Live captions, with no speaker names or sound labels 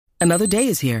Another day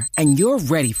is here, and you're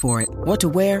ready for it. What to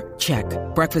wear? Check.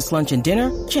 Breakfast, lunch, and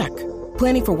dinner? Check.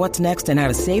 Planning for what's next and how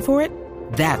to save for it?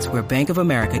 That's where Bank of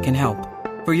America can help.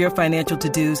 For your financial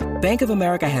to-dos, Bank of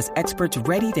America has experts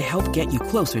ready to help get you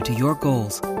closer to your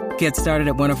goals. Get started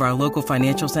at one of our local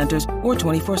financial centers or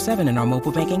 24/7 in our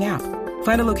mobile banking app.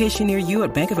 Find a location near you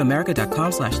at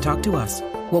bankofamerica.com/talktous.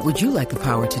 What would you like the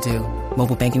power to do?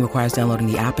 Mobile banking requires downloading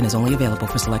the app and is only available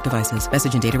for select devices.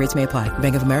 Message and data rates may apply.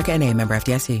 Bank of America NA, member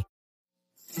FDIC.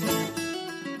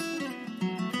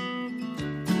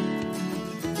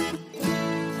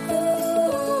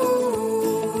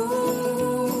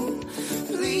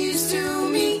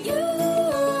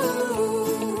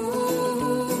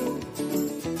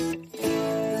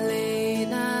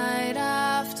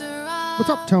 What's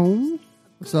up, Tone?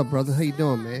 What's up, brother? How you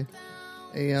doing, man?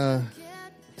 Hey,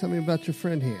 tell me about your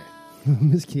friend here.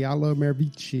 Miss Keala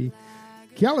Mervici.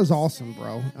 Keala's awesome,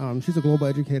 bro. She's a global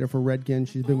educator for Redken.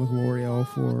 She's been with L'Oreal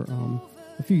for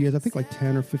a few years. I think like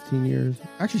 10 or 15 years.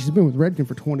 Actually, she's been with Redken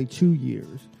for 22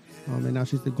 years. And now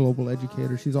she's the global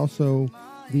educator. She's also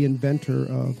the inventor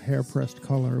of hair pressed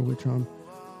color, which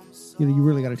you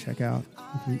really got to check out.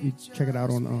 If you check it out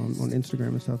on Instagram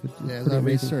and stuff. It's as I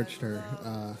researched her,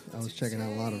 I was checking out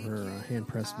a lot of her hand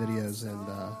pressed videos, and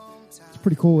it's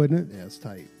pretty cool, isn't it? Yeah, it's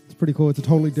tight. It's pretty cool. It's a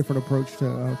totally different approach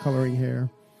to coloring hair,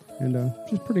 and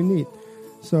just pretty neat.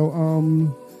 So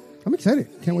I'm excited.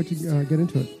 Can't wait to get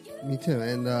into it. Me too.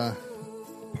 And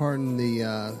pardon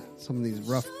the some of these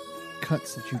rough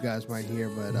cuts that you guys might hear,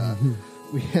 but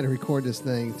we had to record this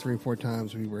thing 3 or 4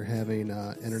 times. We were having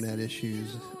internet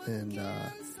issues, and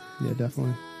yeah,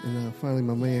 definitely. And finally,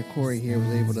 my man Corey here was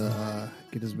able to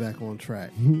get us back on track.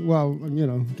 Well,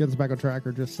 get us back on track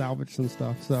or just salvage some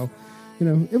stuff. So,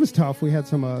 it was tough. We had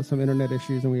some internet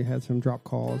issues and we had some drop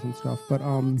calls and stuff. But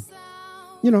I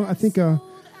think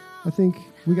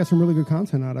we got some really good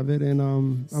content out of it, and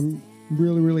I'm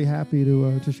really, really happy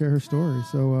to share her story.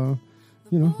 So,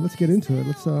 let's get into it.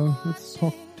 Let's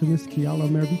talk to Miss Keala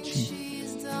Mervici.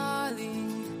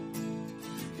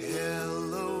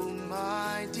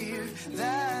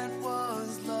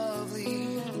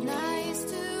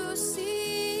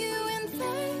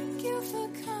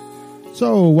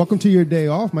 So, welcome to your day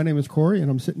off. My name is Corey, and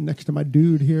I'm sitting next to my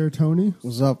dude here, Tony.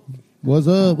 What's up? What's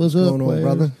up? What's up, going on,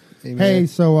 brother? Hey,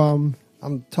 so I'm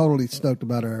totally stoked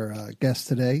about our guest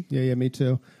today. Yeah, me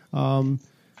too. I'm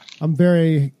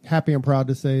very happy and proud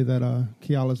to say that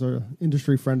Keala's an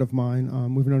industry friend of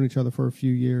mine. We've known each other for a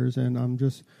few years, and I'm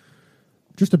just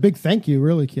a big thank you,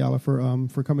 really, Keala,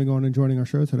 for coming on and joining our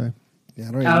show today. Yeah,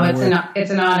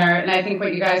 it's an honor, and I think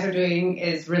what you guys are doing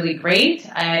is really great.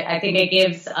 I think it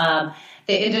gives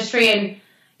the industry and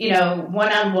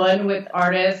one-on-one with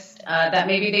artists that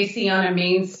maybe they see on a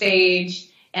main stage,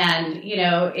 and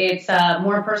it's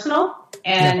more personal,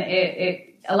 and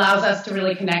it allows us to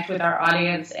really connect with our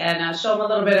audience and show them a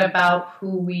little bit about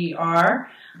who we are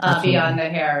beyond the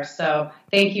hair. So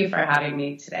thank you for having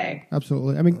me today.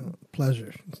 Absolutely. I mean,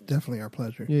 pleasure. It's definitely our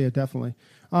pleasure. Yeah, definitely.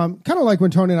 Kind of like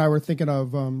when Tony and I were thinking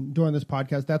of doing this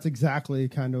podcast, that's exactly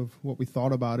kind of what we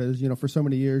thought about is, for so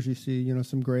many years you see,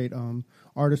 some great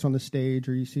artists on the stage,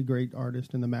 or you see great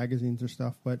artists in the magazines or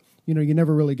stuff, but, you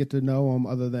never really get to know them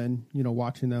other than,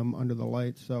 watching them under the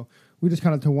lights. So we just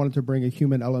kind of wanted to bring a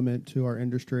human element to our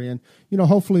industry. And,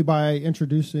 hopefully by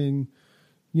introducing,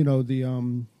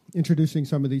 introducing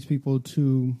some of these people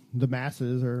to the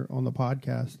masses or on the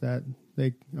podcast, that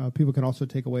people can also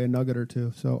take away a nugget or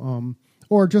two. So,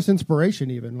 or just inspiration,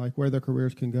 even like where their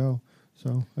careers can go.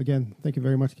 So again, thank you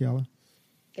very much, Keala.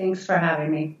 Thanks for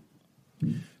having me.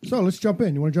 So let's jump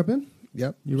in. You want to jump in?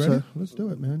 Yep. You ready? So, let's do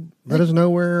it, man. Let us know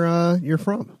where you're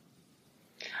from.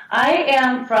 I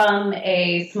am from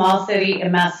a small city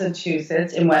in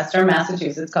Massachusetts, in Western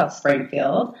Massachusetts, called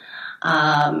Springfield.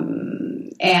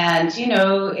 And,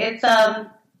 it's,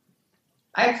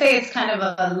 I'd say it's kind of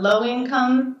a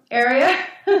low-income area.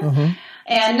 Uh-huh.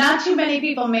 And not too many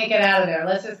people make it out of there.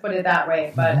 Let's just put it that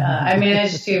way. But I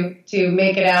managed to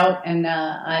make it out, and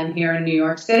I'm here in New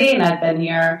York City, and I've been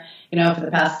here, for the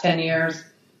past 10 years.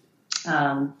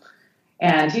 And,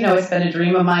 it's been a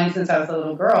dream of mine since I was a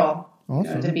little girl,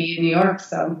 awesome. To be in New York.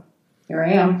 So here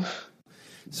I am.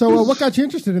 So what got you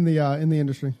interested in the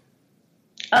industry?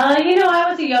 I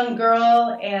was a young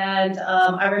girl, and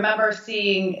I remember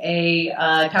seeing a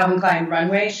Calvin Klein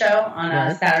runway show on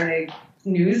a Saturday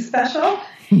news special.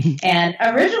 And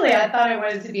originally I thought I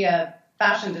wanted to be a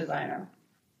fashion designer.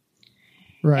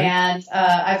 Right. And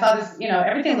I saw this,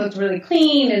 everything looked really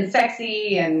clean and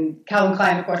sexy, and Calvin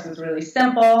Klein, of course, was really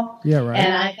simple. Yeah, right.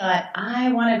 And I thought,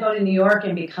 I want to go to New York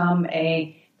and become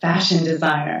a fashion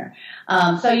designer. So,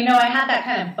 I had that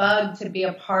kind of bug to be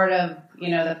a part of,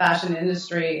 the fashion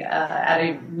industry at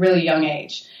a really young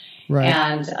age. Right.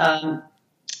 And,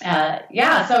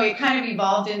 so it kind of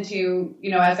evolved into,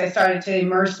 as I started to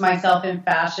immerse myself in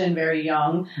fashion very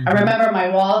young. Mm-hmm. I remember my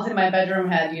walls in my bedroom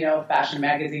had, fashion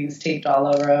magazines taped all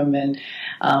over them. And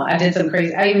I did some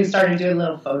crazy, I even started doing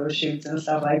little photo shoots and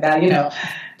stuff like that,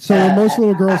 So when most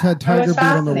little girls had tiger beat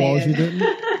on their walls, you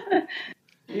didn't?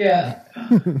 Yeah.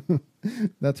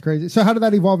 That's crazy. So how did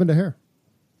that evolve into hair?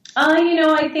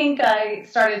 I think I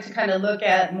started to kind of look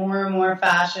at more and more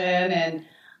fashion and,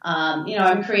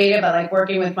 I'm creative. I like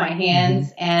working with my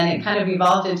hands, and it kind of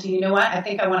evolved into, I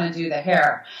think I want to do the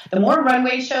hair. The more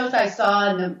runway shows I saw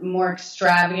and the more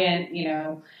extravagant,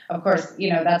 of course,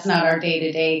 that's not our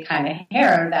day-to-day kind of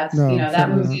hair. That's, that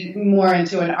moves more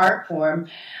into an art form.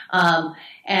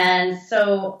 And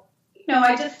so,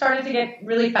 I just started to get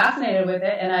really fascinated with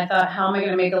it, and I thought, how am I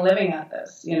going to make a living at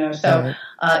this? So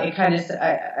it kind of,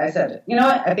 I said,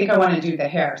 I think I want to do the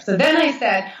hair. So then I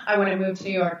said, I want to move to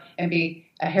New York and be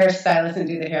a hairstylist and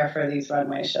do the hair for these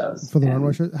runway shows. For the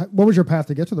runway shows? What was your path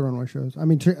to get to the runway shows? I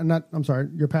mean,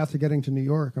 your path to getting to New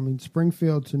York. I mean,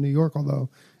 Springfield to New York, although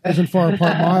isn't far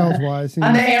apart miles-wise.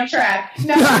 On the Amtrak.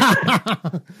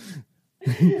 No.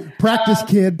 Practice,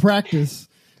 kid, practice.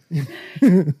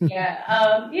 Yeah.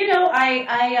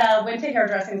 I went to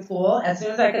hairdressing school as soon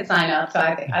as I could sign up. So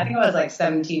I think I was like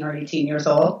 17 or 18 years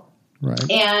old. Right.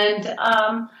 And,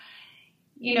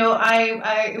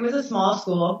 it was a small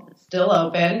school. It's still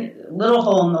open. Little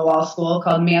hole in the wall school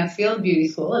called Mansfield Beauty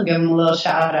School. I'll give them a little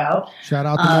shout out. Shout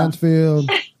out to Mansfield.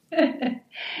 And,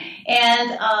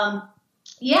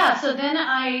 so then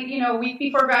a week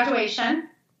before graduation,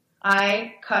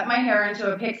 I cut my hair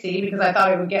into a pixie because I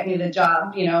thought it would get me the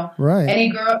job. Right.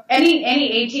 Any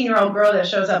 18-year-old girl that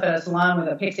shows up at a salon with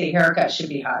a pixie haircut should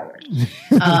be hired.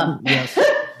 Yes.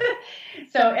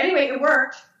 So anyway, it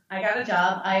worked. I got a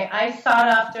job. I sought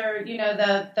after,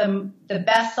 the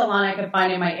best salon I could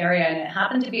find in my area, and it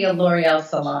happened to be a L'Oreal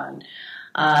salon.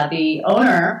 The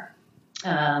owner,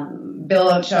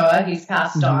 Bill Ochoa, he's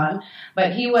passed on,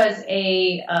 but he was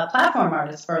a platform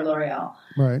artist for L'Oreal.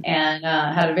 Right. And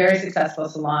had a very successful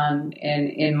salon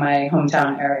in my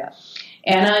hometown area.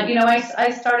 And,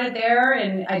 I started there,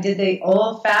 and I did the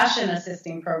old-fashioned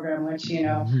assisting program, which,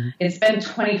 it's been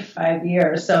 25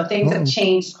 years, so things have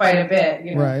changed quite a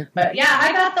bit. Right. But, yeah,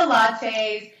 I got the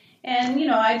lattes,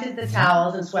 and, I did the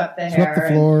towels and swept the hair. Swept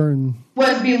the floor and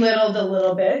was belittled a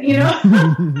little bit,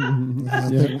 I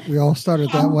think we all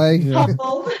started that way. Yeah.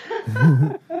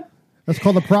 That's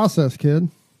called the process, kid.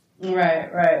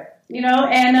 Right.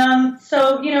 And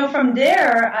so, from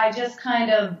there, I just kind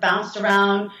of bounced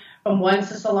around from one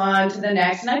salon to the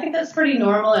next. And I think that's pretty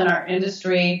normal in our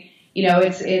industry.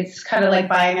 It's kind of like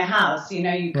buying a house. You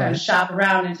kind of shop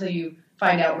around until you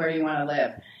find out where you want to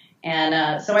live.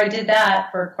 And so I did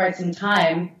that for quite some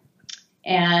time.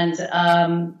 And,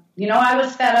 I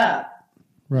was fed up.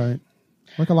 Right.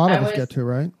 Like a lot of us get to,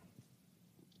 right?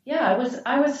 Yeah,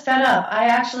 I was fed up. I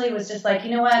actually was just like, you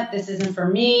know what? This isn't for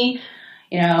me.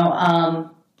 I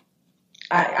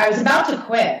was about to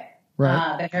quit.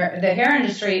 Right. The hair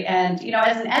industry. And,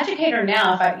 as an educator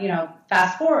now, if I,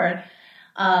 fast forward,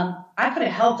 I could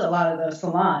have helped a lot of those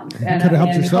salons. And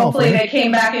yourself, hopefully right? They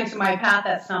came back into my path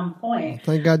at some point.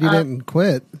 Thank God you didn't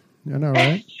quit. I know,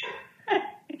 right?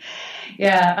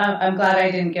 Yeah, I'm glad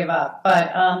I didn't give up.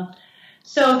 But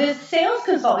so this sales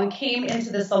consultant came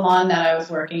into the salon that I was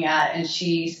working at, and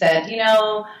she said,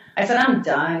 I said, I'm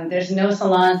done. There's no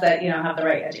salons that, have the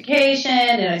right education,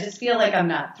 and I just feel like I'm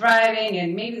not thriving,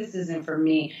 and maybe this isn't for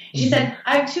me. She said,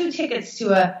 I have 2 tickets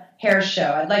to a hair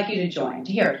show. I'd like you to join.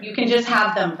 Here, you can just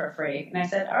have them for free. And I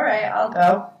said, all right, I'll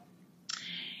go.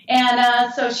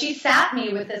 And so she sat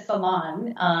me with this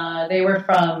salon. They were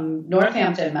from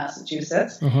Northampton,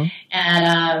 Massachusetts, and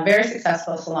a very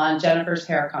successful salon, Jennifer's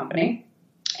Hair Company.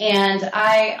 And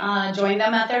I joined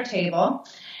them at their table.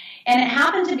 And it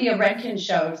happened to be a Redken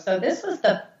show. So this was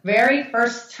the very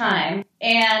first time.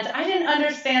 And I didn't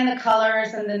understand the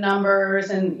colors and the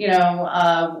numbers and,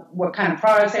 what kind of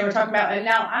products they were talking about. And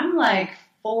now I'm like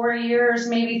 4 years,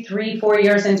 maybe 3-4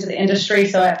 years into the industry.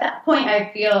 So at that point,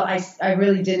 I feel I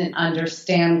really didn't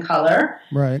understand color.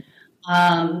 Right.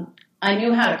 I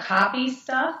knew how to copy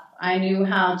stuff. I knew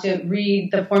how to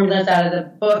read the formulas out of the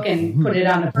book and put it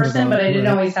on the person, but I didn't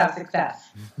always have success.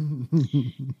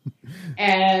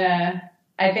 And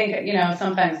I think,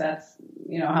 sometimes that's,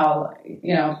 how,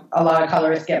 a lot of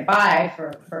colorists get by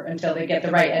for until they get the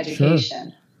right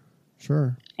education.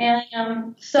 Sure.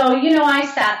 And so, I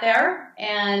sat there,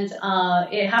 and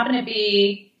it happened to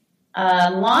be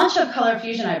launch of Color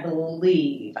Fusion, I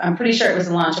believe. I'm pretty sure it was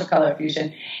the launch of Color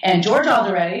Fusion. And George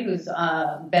Alderetti, who's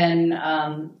been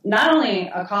not only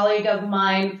a colleague of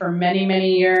mine for many,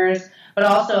 many years, but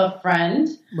also a friend.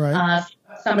 Right.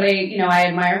 Somebody, I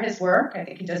admire his work. I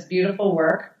think he does beautiful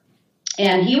work.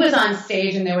 And he was on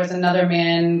stage, and there was another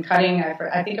man cutting.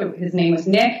 I think his name was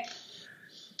Nick.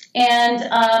 And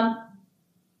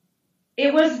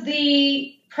it was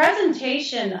the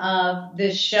presentation of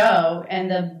this show and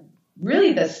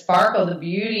the sparkle, the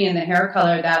beauty, and the hair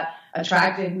color that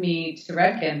attracted me to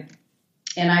Redken.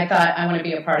 And I thought, I want to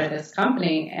be a part of this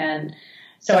company. And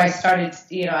so I started,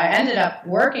 I ended up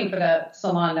working for the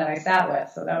salon that I sat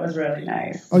with. So that was really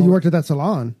nice. Oh, you worked at that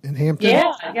salon in Hampton?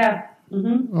 Yeah.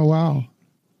 Mm-hmm. Oh, wow.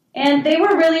 And they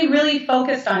were really, really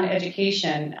focused on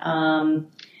education.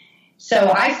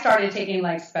 So I started taking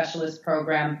like specialist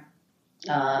program,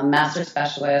 master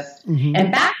specialist. Mm-hmm.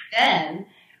 And back then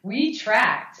we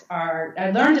tracked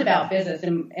I learned about business,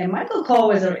 and Michael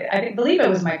Cole I believe it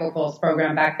was Michael Cole's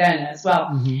program back then as well.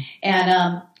 Mm-hmm.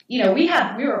 And,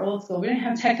 we were old school. We didn't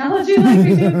have technology like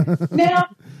we do now.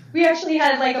 We actually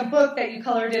had like a book that you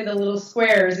colored in the little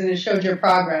squares, and it showed your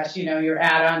progress, your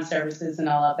add-on services and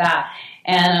all of that.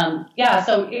 And,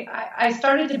 I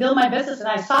started to build my business, and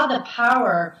I saw the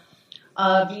power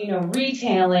of,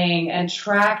 retailing and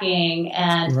tracking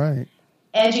and right.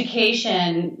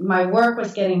 education. My work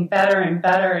was getting better and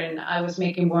better, and I was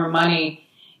making more money.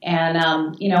 And,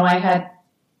 I had,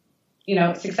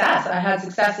 success. I had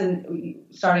success in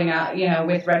starting out,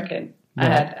 with Redken. Right.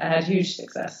 I had huge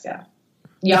success. Yeah.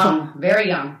 Young, very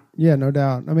young. Yeah, no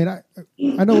doubt. I mean,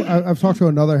 I know I've talked to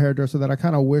another hairdresser that I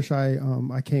kind of wish I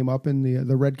came up in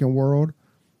the Redken world,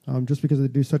 just because they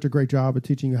do such a great job of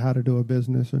teaching you how to do a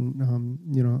business and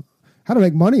how to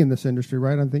make money in this industry,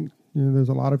 right? I think there's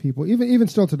a lot of people, even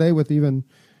still today with even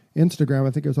Instagram.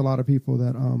 I think there's a lot of people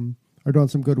that are doing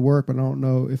some good work, but I don't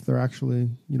know if they're actually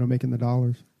making the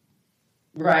dollars.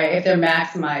 Right, if they're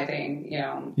maximizing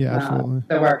absolutely.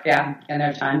 The work, and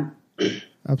their time.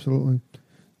 Absolutely.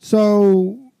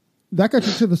 So that got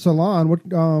you to the salon. What?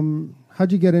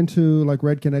 How'd you get into like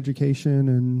Redken education,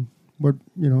 and what?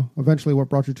 Eventually, what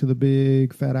brought you to the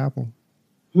big fat apple?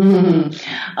 Mm-hmm.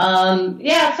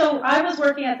 So I was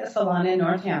working at the salon in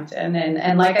Northampton,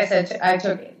 and like I said, I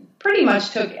pretty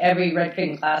much took every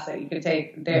Redken class that you could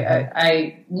take.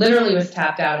 I literally was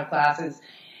tapped out of classes,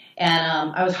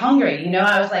 and I was hungry.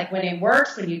 I was like, when it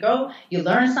works, when you go, you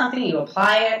learn something, you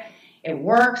apply it, it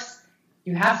works.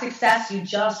 You have success, you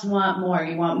just want more.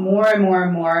 You want more and more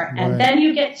and more. Right. And then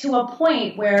you get to a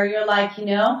point where you're like,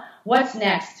 what's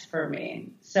next for me?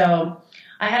 So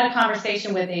I had a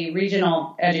conversation with a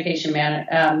regional education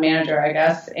manager, I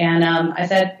guess. And I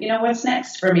said, what's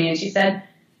next for me? And she said,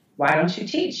 why don't you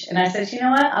teach? And I said, you know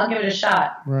what? I'll give it a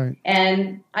shot. Right.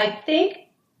 And I think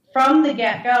from the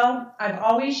get-go, I've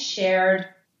always shared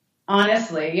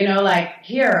honestly,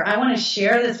 here, I want to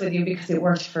share this with you because it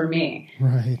worked for me.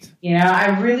 Right.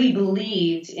 I really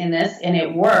believed in this, and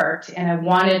it worked, and I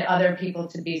wanted other people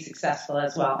to be successful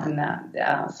as well in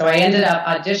that. So I ended up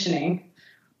auditioning,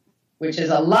 which is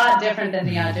a lot different than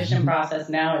the audition process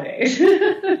nowadays.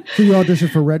 So you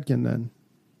auditioned for Redken then?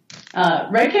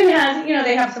 Redken has,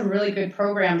 they have some really good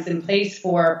programs in place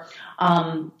for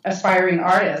aspiring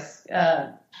artists.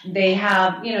 They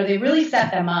have, they really set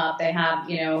them up. They have,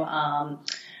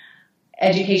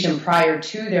 education prior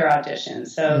to their auditions.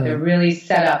 So they're really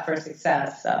set up for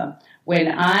success. When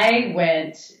I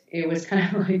went, it was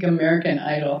kind of like American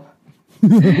Idol.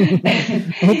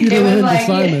 It was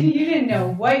like you didn't know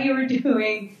what you were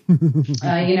doing.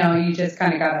 You just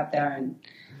kind of got up there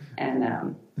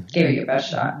and gave it your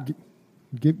best shot.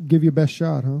 Give your best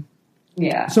shot, huh?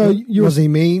 Yeah. So was he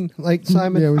mean like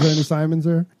Simon? Yeah, was there any Simons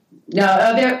there? No,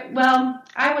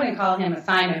 I wouldn't call him a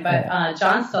Simon, but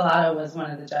John Stellato was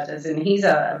one of the judges, and he's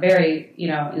a very,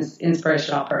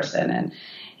 inspirational person, and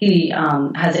he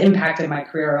has impacted my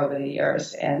career over the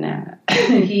years. And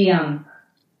he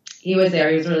was there.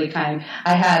 He was really kind.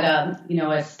 I had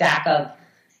a stack of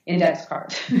index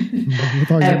cards,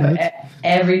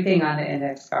 everything on the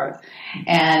index cards,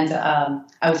 and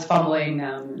I was fumbling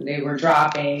them. They were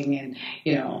dropping, and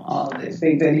all of these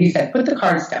things. And he said, "Put the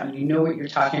cards down. You know what you're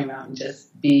talking about, and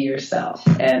just be yourself."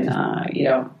 And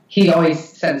he always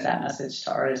sends that message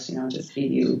to artists. Just be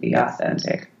you, be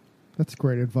authentic. That's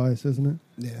great advice, isn't it?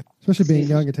 Yeah. Especially being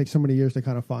young, it takes so many years to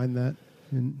kind of find that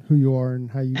and who you are and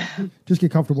how you just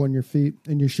get comfortable in your feet,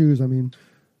 in your shoes. I mean.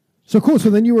 So cool. So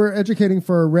then you were educating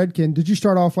for Redken. Did you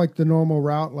start off like the normal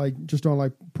route, like just on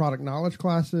like product knowledge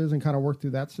classes and kind of work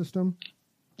through that system?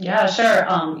 Yeah, sure.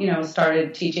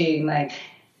 Started teaching like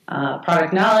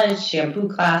product knowledge, shampoo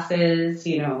classes,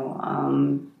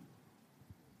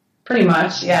 pretty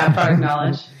much, yeah, product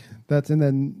knowledge.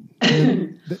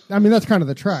 I mean, that's kind of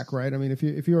the track, right? I mean, if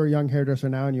you were a young hairdresser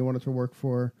now and you wanted to work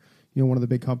for, one of the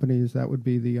big companies, that would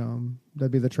be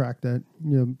that'd be the track that,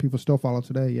 people still follow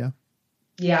today. Yeah.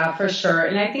 Yeah, for sure.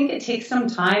 And I think it takes some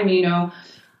time,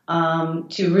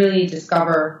 to really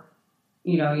discover,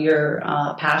 your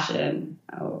passion.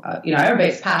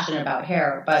 Everybody's passionate about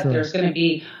hair, but Sure. There's going to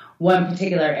be one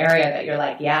particular area that you're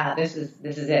like, yeah, this is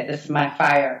it. This is my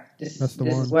fire. This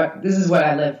is what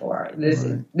I live for. This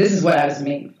is what I was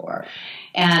made for.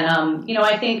 And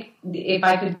I think if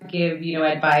I could give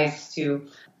advice to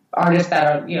artists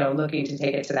that are looking to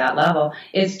take it to that level,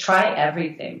 is try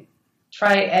everything.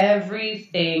 Try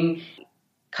everything,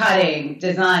 cutting,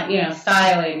 design,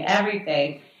 styling,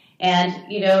 everything, and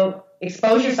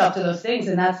expose yourself to those things,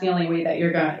 and that's the only way that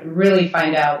you're going to really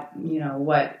find out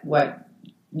what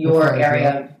your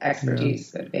area of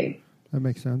expertise could be. That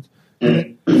makes sense.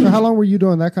 So how long were you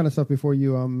doing that kind of stuff before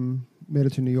you made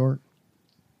it to New York?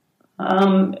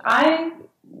 I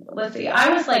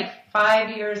was like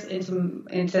 5 years into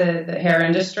the hair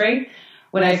industry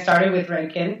when I started with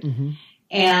Redken. Mm-hmm.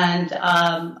 And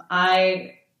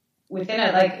I, within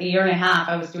like a year and a half,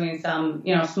 I was doing some,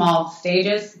 small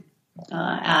stages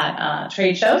at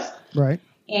trade shows. Right.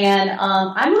 And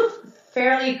I moved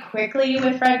fairly quickly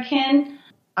with Redken.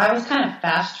 I was kind of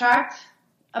fast-tracked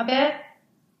a bit,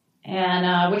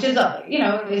 and which is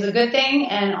is a good thing,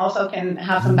 and also can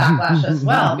have some backlash as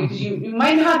well, because you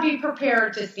might not be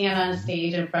prepared to stand on a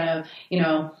stage in front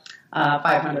of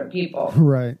 500 people.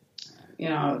 Right.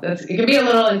 It can be a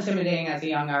little intimidating as a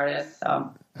young artist.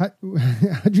 So,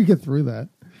 how'd you get through that?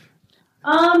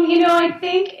 I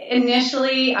think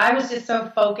initially I was just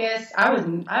so focused. I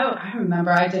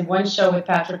remember I did one show with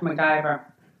Patrick MacGyver.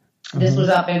 This was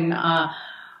up in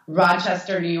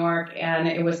Rochester, New York, and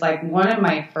it was like one of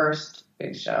my first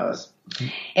big shows.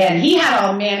 And he had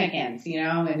all mannequins,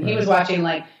 and he was watching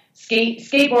like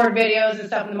skateboard videos and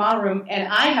stuff in the model room, and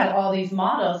I had all these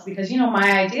models because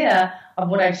my idea of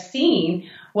what I've seen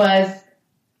was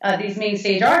these main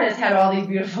stage artists had all these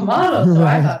beautiful models, so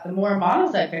I thought the more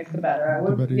models I picked, the better it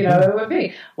would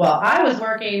be. Well, I was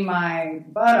working my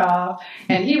butt off,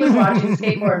 and he was watching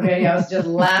skateboard videos, just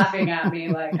laughing at me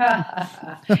like, ha,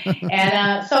 ha, ha.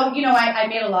 And so I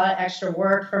made a lot of extra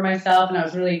work for myself, and I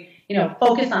was really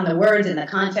focused on the words and the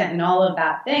content and all of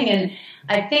that thing. And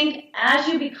I think as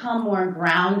you become more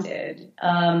grounded,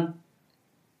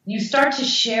 you start to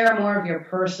share more of your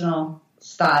personal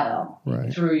style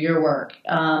through your work.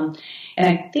 And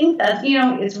I think that,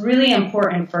 it's really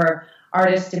important for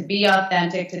artists to be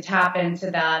authentic, to tap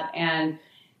into that, and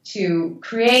to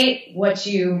create what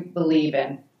you believe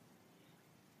in.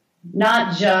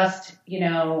 Not just,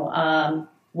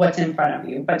 what's in front of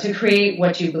you, but to create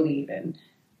what you believe in.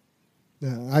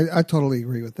 Yeah, I totally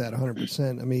agree with that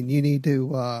 100%. I mean, you need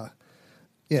to,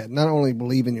 not only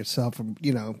believe in yourself,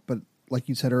 but like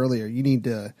you said earlier, you need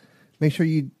to make sure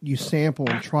you sample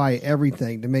and try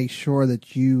everything to make sure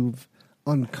that you've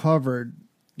uncovered,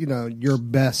 your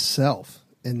best self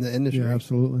in the industry. Yeah,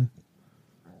 absolutely.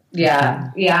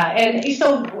 Yeah. And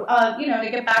so, to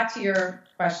get back to your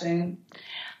question,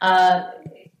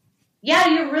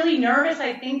 you're really nervous,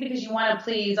 I think, because you want to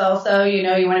please also, you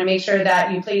want to make sure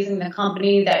that you're pleasing the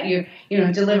company, that you're,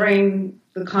 delivering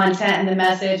the content and the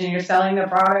message, and you're selling the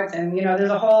product, and,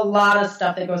 there's a whole lot of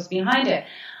stuff that goes behind it.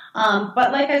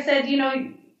 But like I said,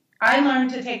 I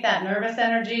learned to take that nervous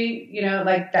energy,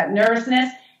 like that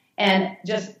nervousness, and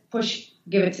just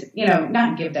give it to,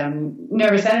 not give them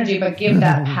nervous energy, but give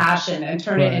that passion and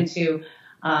turn it into,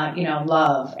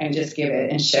 love, and just give it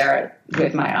and share it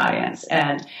with my audience.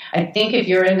 And I think if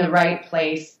you're in the right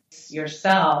place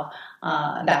yourself,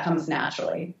 that comes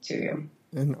naturally to you.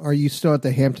 And are you still at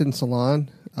the Hampton Salon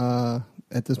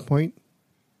at this point?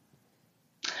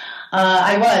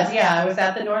 I was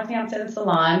at the Northampton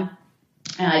Salon,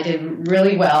 and I did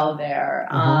really well there.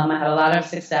 I had a lot of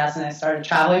success, and I started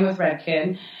traveling with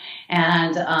Redken,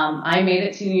 and I made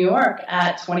it to New York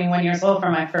at 21 years old for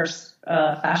my first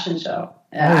fashion show.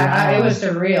 It was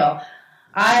surreal.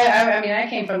 I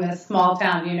came from this small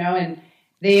town, and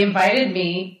they invited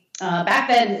me. Back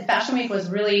then, Fashion Week was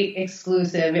really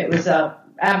exclusive. It was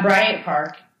at Bryant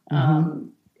Park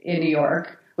in New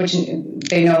York, which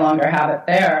they no longer have it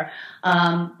there.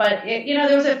 But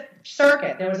there was a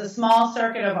circuit. There was a small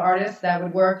circuit of artists that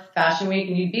would work Fashion Week,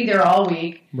 and you'd be there all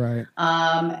week. Right.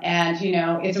 And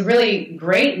it's really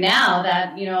great now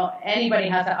that, anybody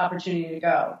has the opportunity to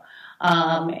go.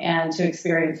 and to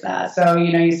experience that. So,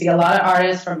 you see a lot of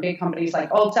artists from big companies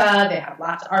like Ulta. They have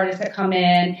lots of artists that come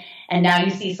in, and now you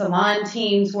see salon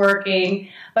teams working.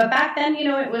 But back then,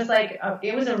 it was like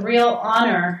it was a real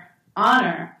honor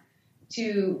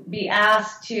to be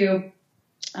asked to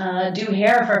do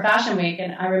hair for Fashion Week.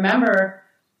 And I remember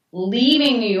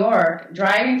leaving New York,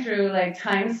 driving through like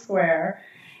Times Square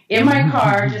in my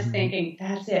car, just thinking,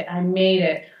 that's it, I made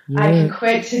it. Yeah. I can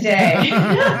quit today.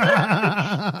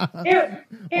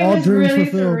 it was really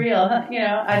surreal.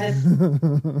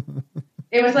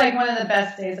 It was like one of the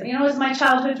best days. It was my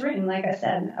childhood dream. Like I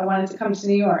said, I wanted to come to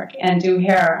New York and do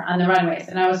hair on the runways.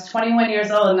 And I was 21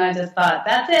 years old, and I just thought,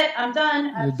 that's it, I'm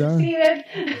done. I've succeeded.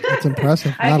 That's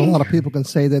impressive. Not a lot of people can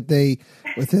say that they,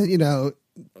 within,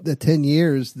 the 10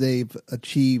 years, they've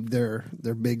achieved their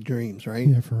big dreams, right?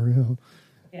 Yeah, for real.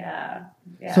 Yeah.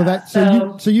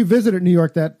 So you visited New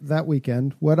York that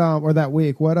weekend. What or that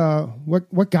week? What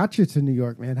got you to New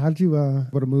York, man? How did you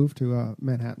move to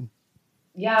Manhattan?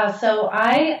 Yeah, so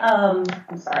I'm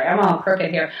sorry, I'm all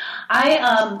crooked here.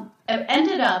 I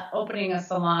ended up opening a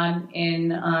salon in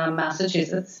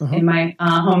Massachusetts, in my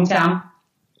hometown,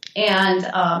 and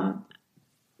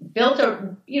built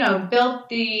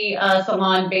the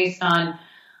salon based on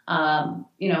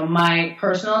my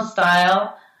personal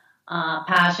style.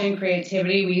 Passion,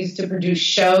 creativity. We used to produce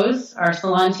shows. Our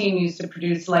salon team used to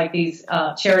produce like these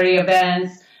charity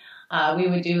events. We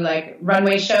would do like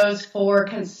runway shows for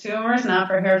consumers, not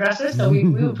for hairdressers. So we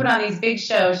would put on these big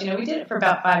shows. We did it for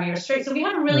about 5 years straight. So we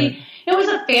had it was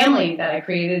a family that I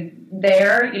created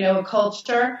there, a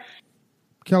culture.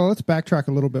 Kiala, let's backtrack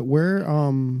a little bit. Where,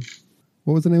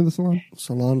 what was the name of the salon?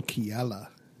 Salon Kiala.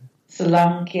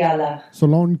 Salon Kiala.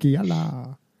 Salon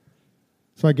Kiala.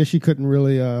 So I guess you couldn't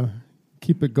really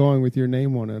keep it going with your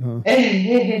name on it, huh?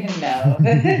 No.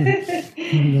 That'd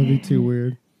be too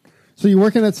weird. So you're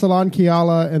working at Salon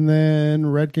Kiala, and then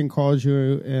Redken calls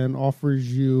you and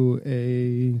offers you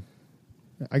an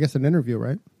interview,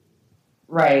 right?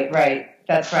 Right.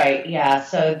 That's right. Yeah.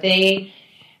 So they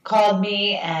called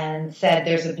me and said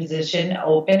there's a position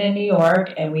open in New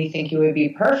York, and we think you would be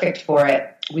perfect for it.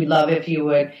 We'd love if you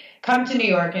would come to New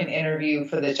York and interview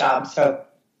for the job. So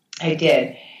I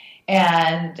did.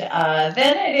 And then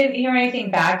I didn't hear anything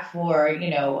back for,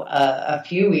 a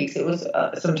few weeks. It was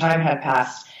some time had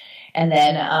passed. And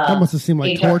then that must have seemed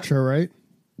like torture, right?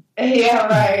 Yeah,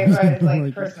 right. It's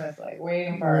like Christmas, like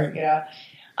waiting for it,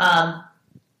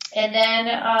 And then,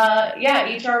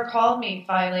 HR called me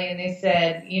finally, and they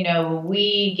said,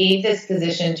 we gave this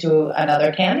position to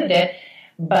another candidate,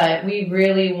 but we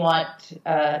really want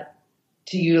to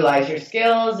utilize your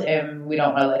skills, and we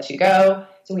don't want to let you go.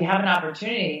 So we have an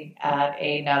opportunity at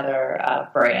another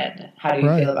brand. How do you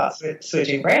feel about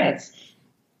switching brands?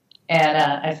 And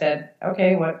I said,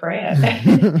 okay, what brand? Would have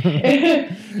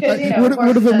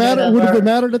it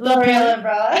mattered at that point? L'Oreal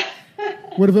umbrella.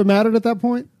 Would have it mattered at that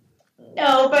point?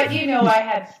 No, but I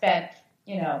had spent,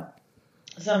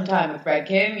 some time with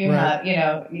Redken. You have,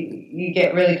 you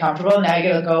get really comfortable. Now you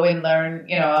got to go and learn,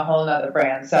 a whole other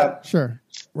brand. So sure,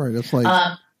 right. It's like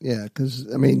because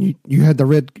you had the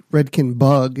Redken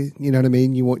bug. You know what I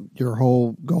mean? Your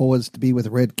whole goal was to be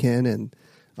with Redken, and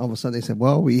all of a sudden they said,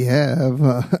 "Well, we have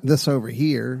this over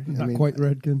here." Not quite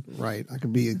Redken, right? I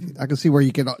can see where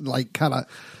you could kind of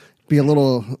be a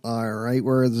little, all right,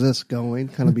 where is this going?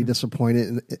 Kind of be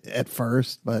disappointed at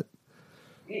first, but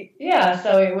yeah.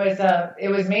 So it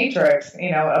was Matrix,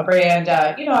 a brand,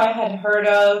 I had heard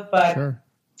of, but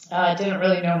didn't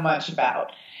really know much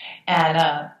about.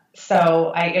 And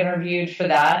so I interviewed for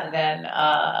that, and then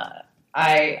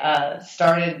I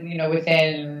started,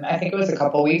 within, I think it was a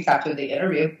couple of weeks after the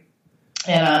interview.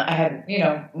 And I had,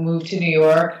 moved to New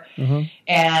York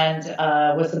and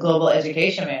was the global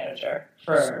education manager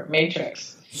for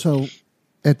Matrix. So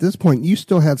at this point, you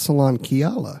still had Salon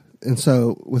Kiala. And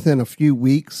so within a few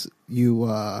weeks, you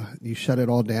shut it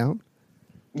all down?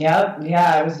 Yep.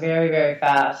 Yeah, it was very, very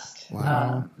fast.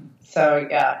 Wow. So,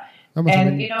 yeah. That must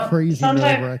have been crazy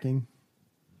nerve-wracking.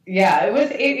 Yeah, it was,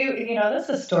 that's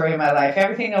the story of my life.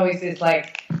 Everything always is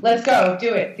like, let's go,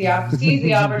 do it. Seize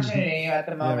the opportunity at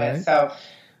the moment. Yeah, right?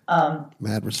 So,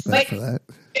 mad respect for that.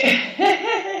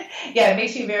 Yeah, it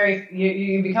makes you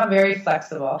you become very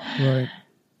flexible. Right.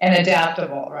 And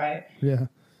adaptable, right? Yeah.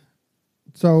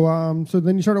 So, so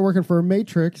then you started working for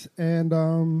Matrix, and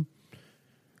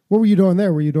what were you doing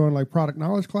there? Were you doing like product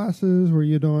knowledge classes? Were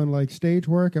you doing like stage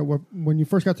work? When you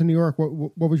first got to New York,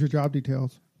 what was your job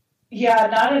details? Yeah,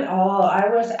 not at all. I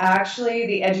was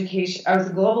actually I was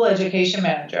the global education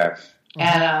manager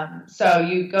And so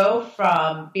you go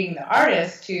from being the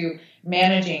artist to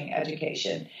managing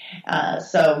education.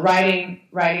 So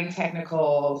writing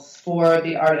technicals for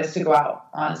the artist to go out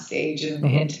on stage and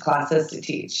into classes to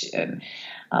teach, and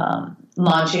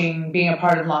being a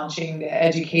part of launching the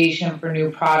education for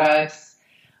new products.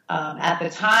 At the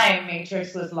time,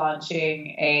 Matrix was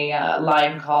launching a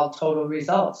line called Total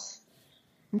Results.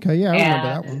 Okay, yeah, I remember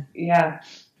that one. Yeah.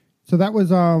 So that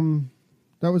was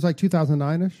like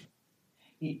 2009-ish?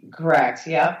 Correct.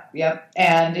 Yep.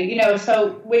 And,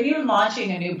 so when you're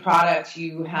launching a new product,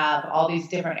 you have all these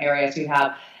different areas. You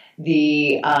have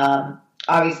the,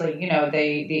 obviously,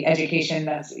 the education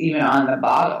that's even on the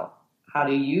bottle, how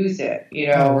to use it,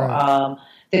 right.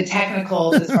 The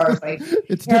technicals as far as like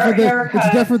it's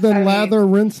different than lather,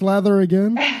 rinse, lather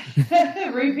again.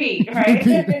 Repeat, right?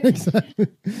 Repeat, exactly.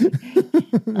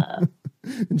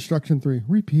 Instruction 3,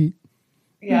 repeat.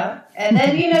 Yeah. And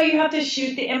then, you have to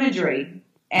shoot the imagery.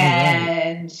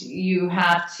 And you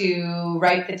have to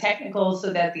write the technicals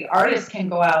so that the artist can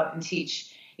go out and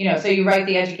teach. So you write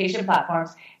the education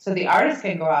platforms so the artist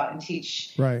can go out and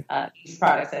teach these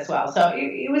products as well. So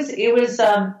it was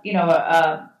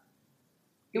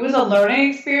a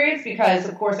learning experience because,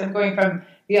 of course, I'm going from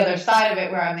the other side of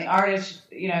it where I'm the artist,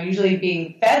 usually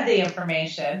being fed the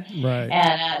information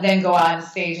and then go on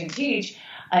stage and teach.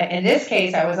 In this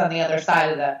case, I was on the other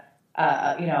side of the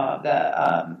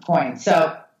coin.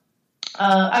 So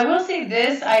I will say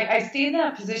this, I stayed in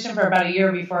that position for about a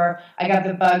year before I got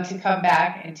the bug to come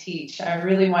back and teach. I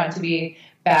really wanted to be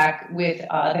back with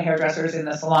the hairdressers in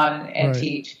the salon and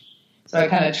teach. So I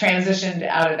kind of transitioned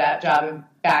out of that job and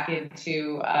back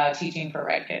into teaching for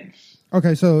Redken.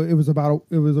 Okay, so it was about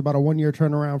a 1 year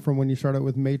turnaround from when you started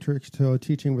with Matrix to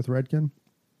teaching with Redken?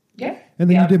 Yeah. And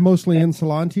then you did mostly in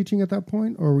salon teaching at that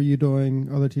point, or were you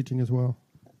doing other teaching as well?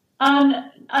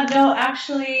 No,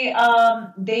 actually,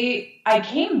 I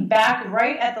came back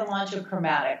right at the launch of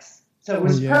Chromatics. So it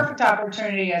was perfect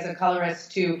opportunity as a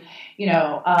colorist to,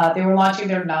 they were launching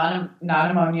their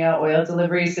non-ammonia oil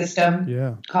delivery system,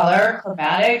 color,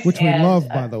 Chromatics. Which we love,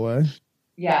 by the way.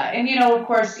 Yeah. And, of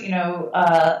course,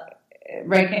 L'Oreal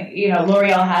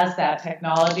has that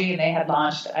technology, and they had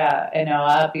launched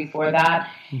Enoa before that.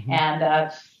 Mm-hmm.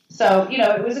 And so,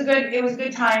 it was a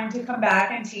good time to come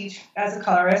back and teach as a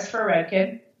colorist for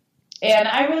Redken. And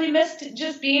I really missed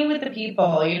just being with the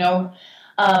people,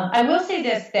 I will say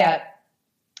this, that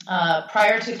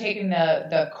prior to taking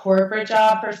the corporate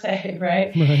job per se,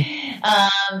 right?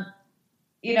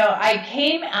 I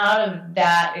came out of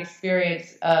that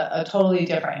experience a totally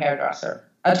different hairdresser,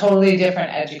 a totally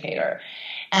different educator.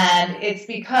 And it's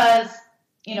because,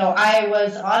 I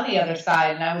was on the other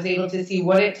side and I was able to see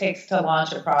what it takes to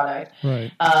launch a product.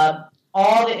 Right.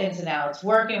 All the ins and outs,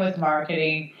 working with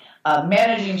marketing,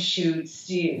 managing shoots.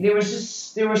 There were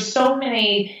so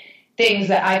many things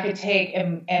that I could take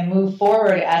and move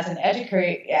forward as an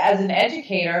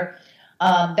educator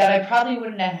that I probably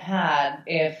wouldn't have had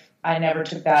if I never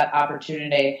took that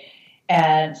opportunity.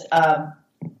 And,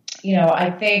 I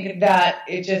think that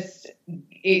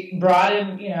it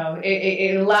broadened,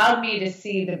 it allowed me to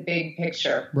see the big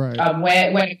picture. Right.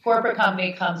 When a corporate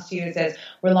company comes to you and says,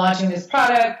 we're launching this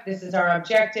product, this is our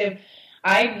objective,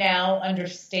 I now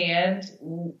understand,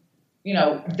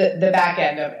 the back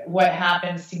end of it, what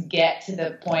happens to get to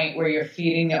the point where you're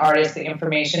feeding the artist the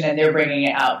information and they're bringing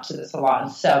it out to the salon.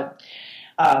 So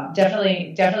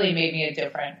definitely made me a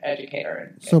different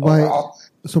educator. So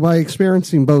by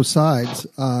experiencing both sides,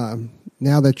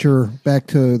 now that you're back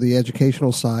to the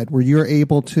educational side, were you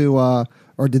able to,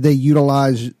 or did they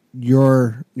utilize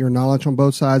your knowledge on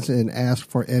both sides and ask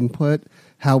for input,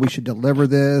 how we should deliver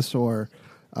this, or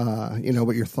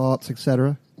what your thoughts,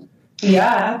 etc.?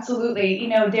 Yeah, absolutely.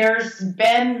 There's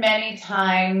been many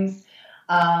times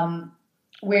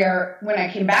where when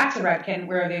I came back to Redken,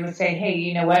 where they would say, "Hey,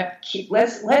 you know what?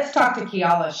 Let's talk to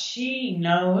Kiala. She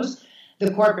knows the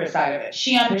corporate side of it.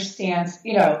 She understands,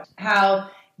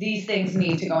 how these things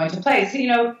need to go into place. They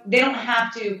don't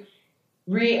have to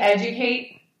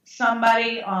re-educate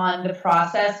somebody on the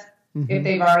process if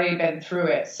they've already been through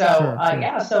it. So,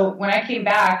 sure. So when I came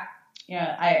back,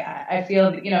 I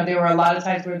feel that, there were a lot of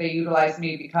times where they utilized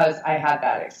me because I had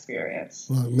that experience.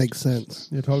 Well, it makes sense.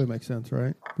 It totally makes sense,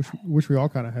 right? Wish we all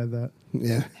kind of had that.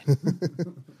 Yeah.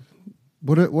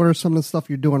 What are some of the stuff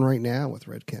you're doing right now with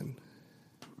Redken?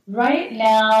 Right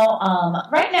now,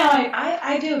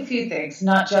 I do a few things,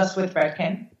 not just with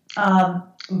Redken,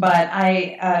 but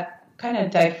I kind of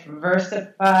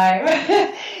diversify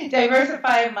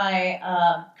my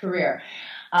career.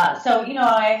 So,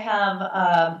 I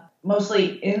have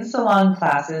mostly in salon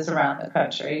classes around the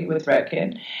country with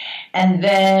Redken. And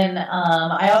then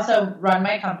I also run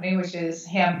my company, which is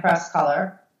Hand Pressed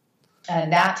Color.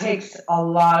 And that takes a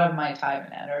lot of my time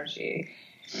and energy.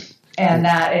 And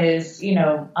that is,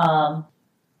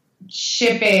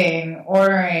 shipping,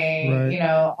 ordering,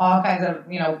 right. All kinds of,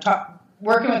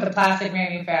 working with the plastic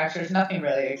manufacturers. Nothing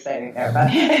really exciting there.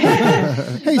 But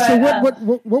hey, but, so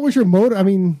what was your motive? I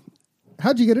mean,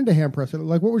 how'd you get into hand press?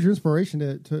 Like, what was your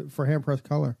inspiration for hand pressed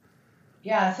color?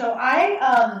 Yeah, so have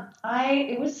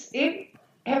you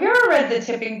ever read The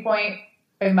Tipping Point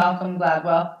by Malcolm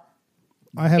Gladwell?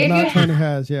 I have not. Tony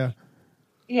has, yeah.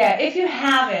 Yeah, if you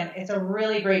haven't, it's a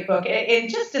really great book. And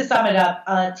just to sum it up,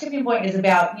 Tipping Point is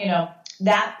about,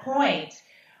 that point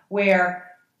where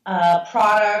a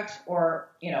product or,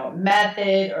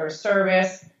 method or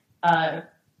service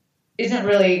isn't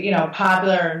really,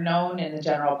 popular or known in the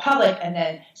general public. And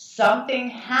then something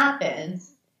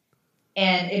happens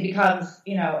and it becomes,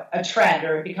 a trend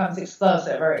or it becomes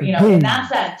explosive or, and that's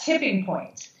that tipping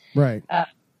point. Right.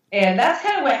 And that's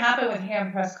kind of what happened with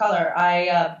Hand Pressed Color.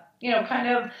 I, kind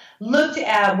of looked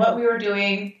at what we were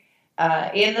doing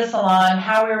in the salon,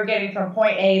 how we were getting from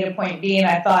point A to point B, and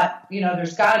I thought,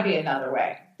 there's got to be another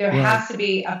way. There has to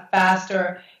be a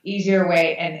faster, easier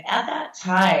way. And at that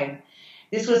time,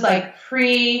 this was like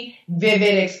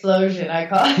pre-Vivid Explosion, I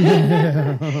call it.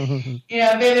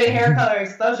 Vivid hair color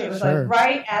explosion. It was like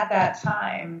right at that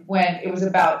time when it was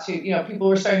about to, people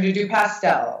were starting to do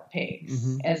pastel paints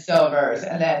and silvers.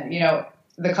 And then,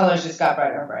 the colors just got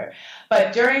brighter and brighter.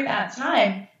 But during that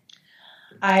time,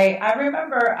 I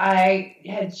remember I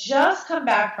had just come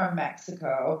back from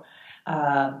Mexico,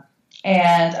 and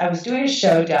I was doing a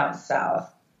show down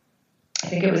south. I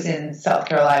think it was in South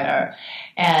Carolina.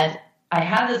 And I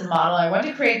had this model. I wanted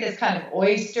to create this kind of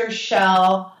oyster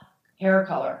shell hair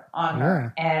color on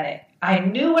her. And I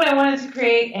knew what I wanted to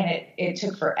create, and it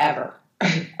took forever.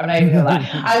 I'm not even going to lie.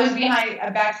 I was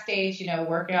backstage,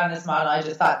 working on this model. I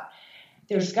just thought,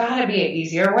 there's got to be an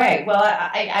easier way. Well,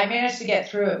 I managed to get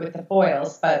through it with the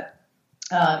foils, but,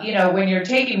 when you're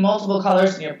taking multiple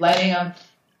colors and you're blending them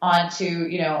onto,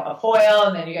 a foil,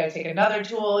 and then you got to take another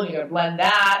tool and you got to blend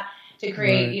that to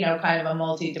create, kind of a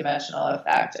multi-dimensional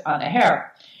effect on the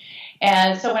hair.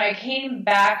 And so when I came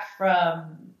back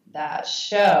from that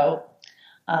show,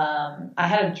 I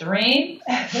had a dream.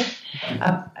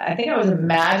 I think I was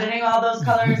imagining all those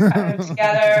colors kind of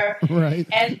together. Right.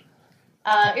 And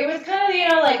it was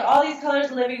kind of, like all these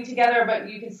colors living together, but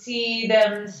you could see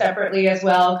them separately as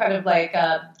well, kind of like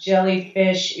a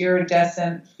jellyfish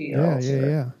iridescent feel.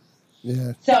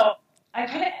 Yeah. So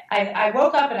I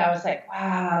woke up and I was like,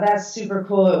 wow, that's super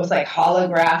cool. It was like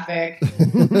holographic.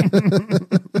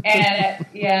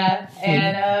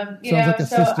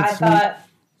 So I thought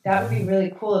that would be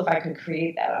really cool if I could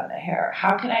create that on the hair.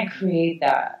 How can I create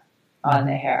that on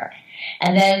the hair?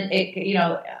 And then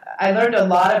I learned a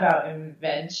lot about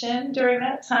invention during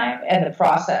that time and the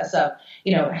process of,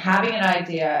 having an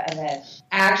idea and then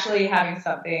actually having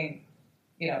something,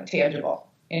 tangible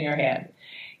in your hand.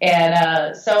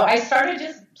 And so I started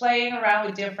just playing around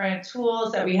with different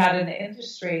tools that we had in the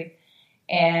industry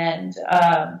and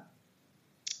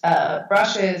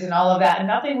brushes and all of that, and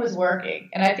nothing was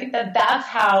working. And I think that that's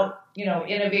how,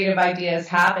 innovative ideas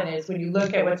happen, is when you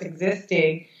look at what's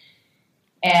existing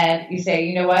and you say,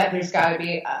 you know what, there's got to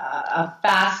be a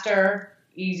faster,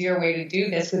 easier way to do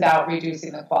this without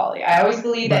reducing the quality. I always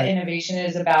believe that innovation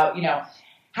is about,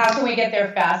 how can we get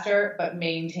there faster but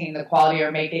maintain the quality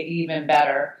or make it even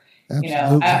better?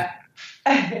 Absolutely.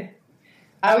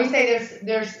 I always say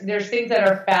there's things that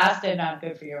are fast and not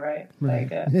good for you, right?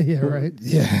 Right. Like right.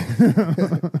 Yeah.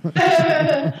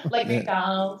 Like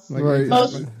McDonald's. Right.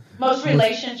 Most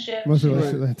relationships.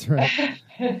 That's right.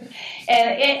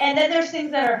 and then there's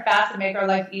things that are fast and make our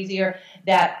life easier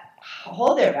that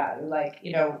hold their value. Like, I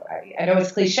know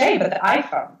it's cliche, but the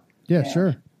iPhone. Yeah,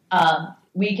 sure.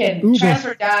 We can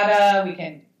transfer data, we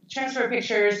can transfer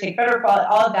pictures, take better quality,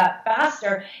 all of that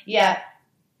faster, yet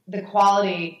the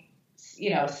quality,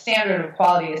 standard of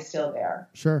quality is still there.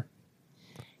 Sure.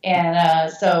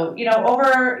 And so,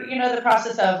 over, the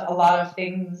process of a lot of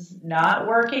things not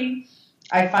working,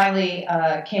 I finally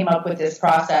came up with this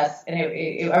process, and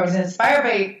I was inspired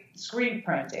by screen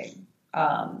printing.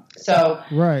 Right.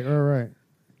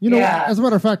 As a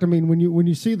matter of fact, I mean, when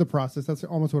you see the process, that's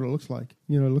almost what it looks like.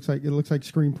 It looks like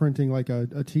screen printing, like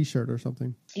a T-shirt or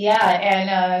something. Yeah,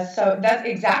 and so that's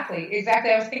exactly.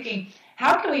 I was thinking,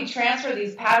 how can we transfer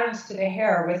these patterns to the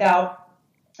hair without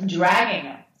dragging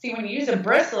them? See, when you use a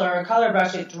bristle or a color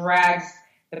brush, it drags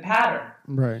the pattern.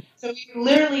 Right. So you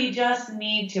literally just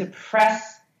need to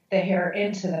press the hair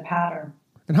into the pattern.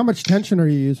 And how much tension are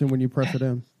you using when you press it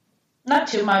in? Not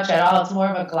too much at all. It's more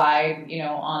of a glide,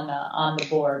 on the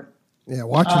board. Yeah,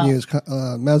 watching you is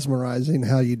mesmerizing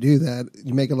how you do that.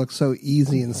 You make it look so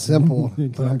easy and simple.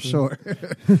 Exactly. I'm sure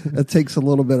it takes a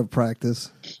little bit of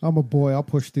practice. I'm a boy. I'll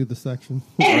push through the section.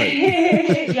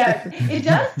 Yes, it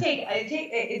does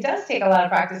take a lot of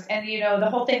practice. And, the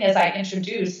whole thing is I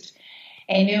introduced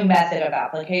a new method of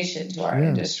application to our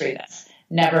industry that's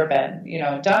never been,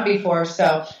 done before.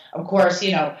 So, of course,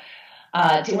 when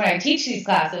I teach these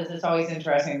classes, it's always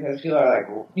interesting because people are like,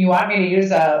 you want me to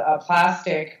use a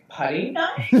plastic putty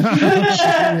knife?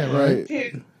 Yeah, right.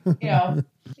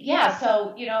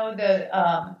 So,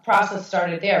 the process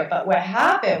started there. But what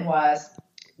happened was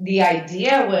the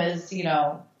idea was,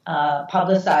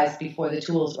 publicized before the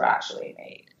tools were actually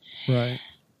made. Right.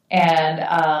 And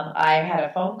I had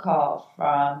a phone call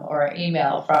or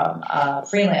email from a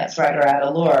freelance writer at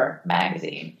Allure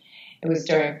magazine. It was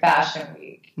during Fashion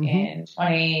Week in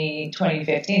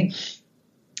 2015.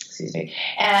 Excuse me.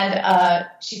 And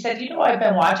she said, I've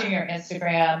been watching your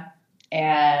Instagram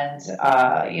and,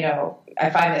 I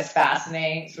find this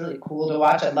fascinating. It's really cool to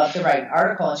watch. I'd love to write an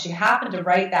article. And she happened to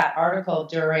write that article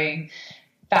during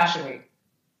Fashion Week.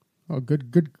 Oh,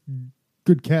 good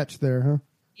catch there, huh?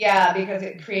 Yeah, because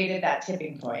it created that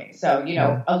tipping point. So,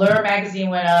 Allure magazine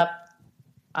went up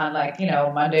on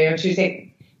Monday or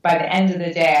Tuesday. By the end of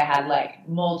the day, I had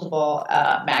multiple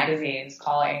magazines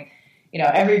calling.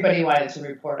 Everybody wanted to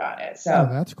report on it. So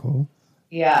that's cool.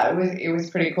 Yeah, it was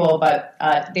pretty cool. But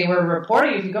they were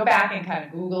reporting. If you go back and kind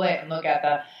of Google it and look at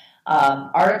the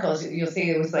articles, you'll see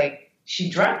it was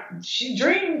she dreamt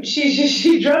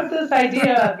this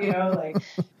idea of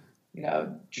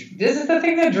this is the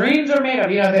thing that dreams are made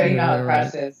of. How the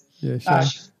press is. Yeah, sure.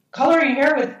 Coloring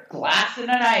hair with glass and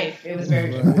a knife. It was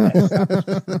very good.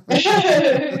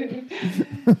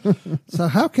 So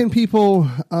how can people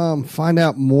find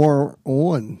out more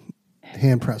on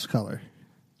hand press color?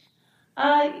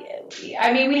 We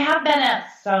have been at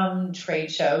some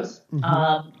trade shows.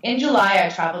 In July, I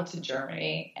traveled to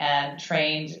Germany and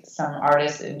trained some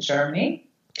artists in Germany.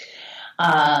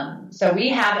 So we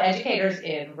have educators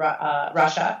in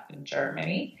Russia and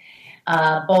Germany,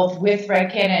 both with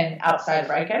Redken and outside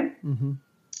of Redken. Mm-hmm.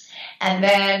 And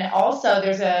then also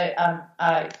there's a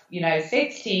United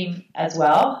States team as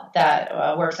well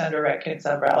that works under Redken's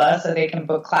umbrella, so they can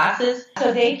book classes.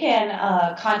 So they can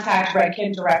contact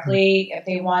Redken directly if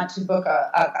they want to book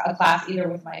a class either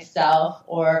with myself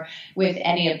or with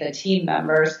any of the team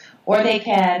members, or they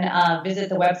can visit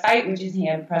the website, which is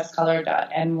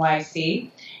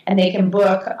handpresscolor.nyc, and they can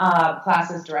book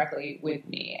classes directly with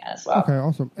me as well. Okay,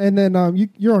 awesome. And then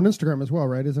you're on Instagram as well,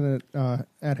 right? Isn't it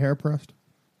at Hairpressed?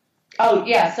 Oh,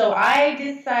 yeah. So I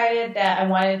decided that I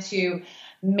wanted to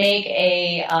make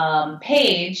a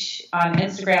page on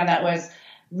Instagram that was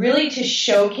really to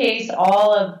showcase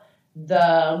all of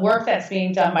the work that's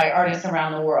being done by artists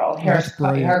around the world, hair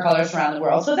colors around the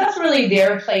world. So that's really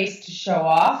their place to show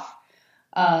off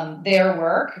their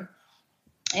work.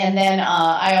 And then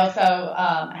I also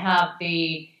have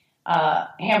the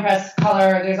Hand Press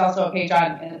Color. There's also a page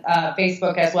on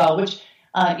Facebook as well, which,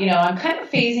 I'm kind of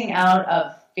phasing out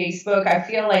of Facebook. I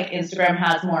feel like Instagram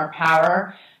has more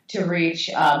power to reach,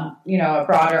 a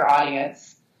broader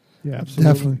audience. Yeah,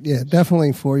 absolutely.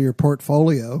 Definitely for your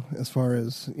portfolio as far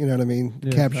as, capturing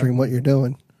exactly. What you're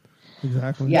doing.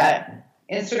 Exactly. Yeah.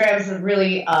 Instagram is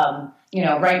really,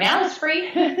 right now it's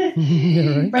free.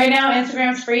 Yeah, right now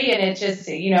Instagram's free, and it just,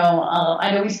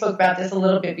 I know we spoke about this a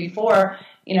little bit before,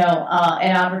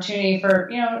 an opportunity for,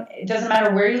 it doesn't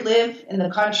matter where you live in the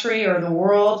country or the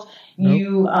world,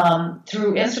 you,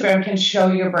 through Instagram can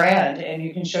show your brand and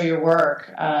you can show your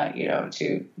work,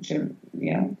 to the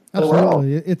world.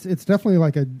 It's definitely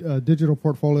like a digital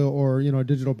portfolio or, a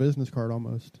digital business card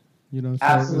almost, So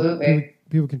absolutely.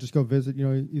 People can just go visit,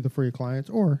 either for your clients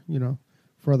or,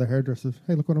 for other hairdressers.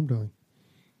 Hey, look what I'm doing.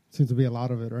 Seems to be a lot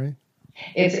of it, right?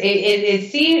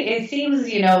 It seems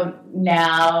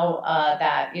now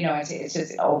that it's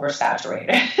just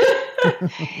oversaturated.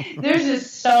 There's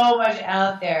just so much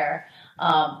out there,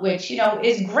 which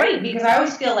is great because I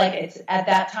always feel like it's at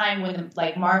that time when the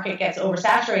market gets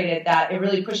oversaturated that it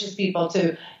really pushes people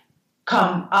to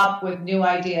come up with new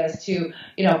ideas to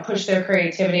push their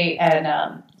creativity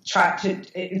and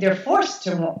they're forced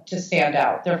to stand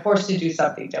out. They're forced to do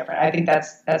something different. I think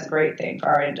that's a great thing for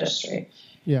our industry.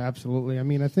 Yeah, absolutely. I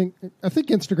mean, I think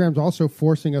Instagram's also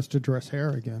forcing us to dress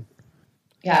hair again.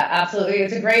 Yeah, absolutely.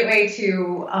 It's a great way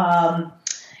to,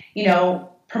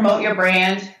 promote your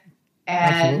brand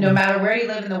And Absolutely. no matter where you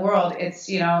live in the world, it's,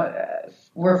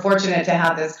 we're fortunate to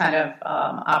have this kind of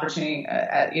opportunity,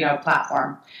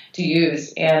 platform to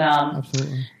use. And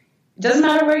Absolutely. it doesn't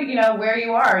matter where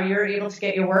you are, you're able to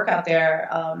get your work out there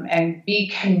and be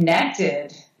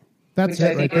connected. That's which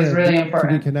it I think right is there. really To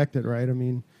important. be connected, right? I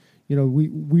mean,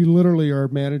 we literally are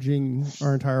managing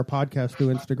our entire podcast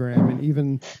through Instagram, and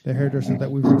even the hairdressers that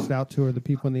we've reached out to, or the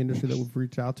people in the industry that we've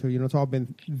reached out to, it's all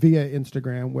been via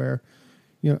Instagram. Where,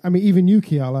 even you,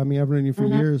 Kiala. I mean, I've known you for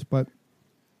years, but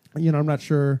I'm not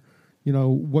sure,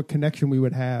 what connection we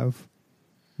would have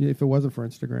if it wasn't for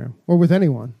Instagram or with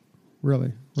anyone,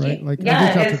 really, right? Like,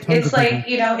 it's like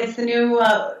it's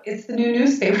the new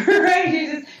newspaper, right?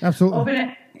 You just absolutely open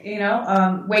it.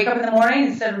 Wake up in the morning,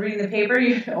 instead of reading the paper,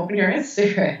 you open your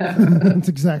Instagram. That's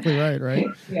exactly right?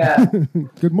 Yeah.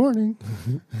 Good morning.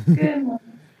 Good morning.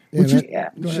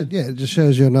 It just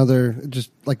shows you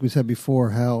just like we said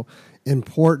before, how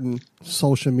important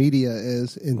social media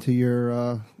is into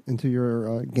your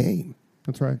game.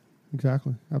 That's right.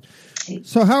 Exactly.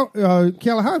 So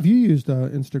Kiala, how have you used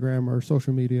Instagram or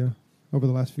social media over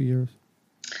the last few years?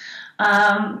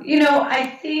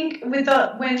 I think when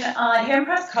Hand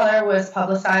Press Color was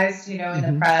publicized, in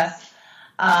the press,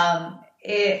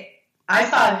 I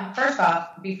saw, first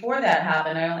off, before that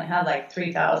happened, I only had like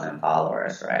 3,000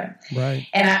 followers, right? Right.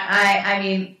 And I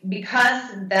mean, because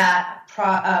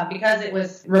it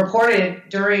was reported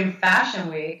during Fashion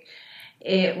Week,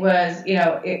 it was,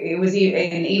 it was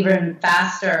an even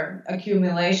faster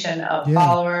accumulation of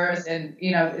followers, and,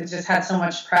 it just had so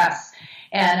much press.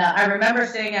 And I remember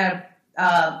sitting at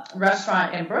a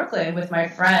restaurant in Brooklyn with my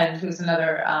friend, who's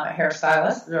another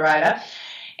hairstylist, Zoraida,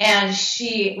 and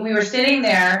we were sitting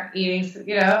there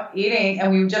eating,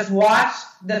 and we just watched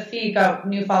the feed go,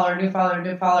 new follower, new follower,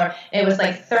 new follower. It was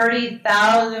like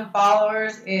 30,000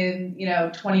 followers in,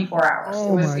 24 hours.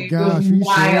 Oh, it was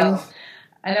wild. Serious?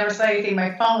 I never saw anything.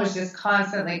 My phone was just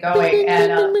constantly going. Bing,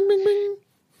 and bing, bing, bing, bing.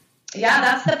 Yeah,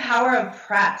 that's the power of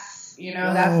press.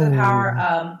 That's the power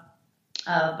of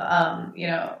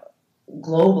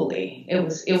globally. It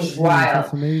was wild.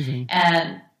 That's amazing.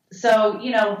 And so,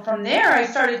 from there, I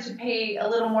started to pay a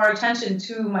little more attention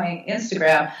to my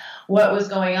Instagram, what was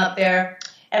going up there,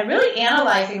 and really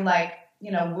analyzing,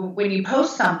 when you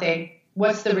post something,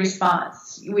 what's the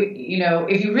response?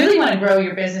 If you really want to grow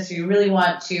your business, or you really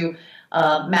want to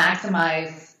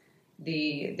maximize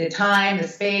the time, the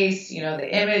space, the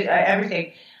image,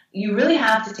 everything, you really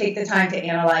have to take the time to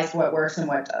analyze what works and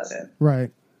what doesn't.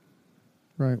 Right.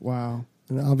 Wow.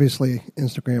 And obviously,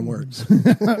 Instagram works.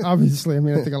 Obviously. I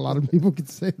mean, I think a lot of people could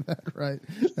say that, right?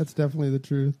 That's definitely the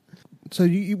truth. So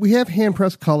we have Hand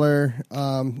Press Color.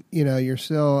 You're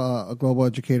still a global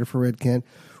educator for Redken.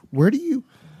 Where do you,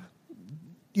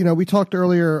 we talked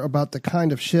earlier about the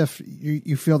kind of shift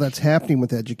you feel that's happening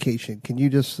with education. Can you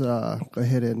just go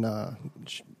ahead and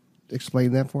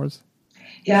explain that for us?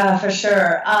 Yeah, for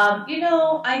sure.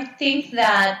 I think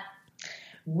that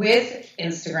with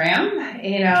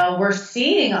Instagram, we're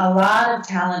seeing a lot of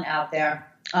talent out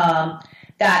there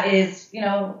that is,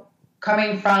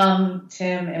 coming from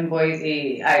Tim in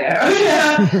Boise.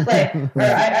 I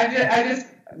just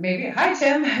maybe hi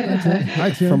Tim. Hi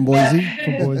Tim from Boise.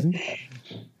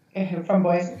 From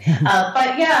Boise.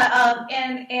 But yeah,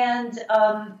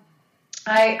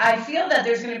 I feel that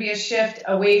there's going to be a shift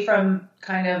away from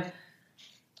kind of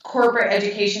corporate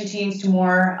education teams to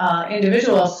more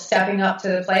individuals stepping up to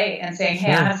the plate and saying,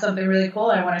 hey, I have something really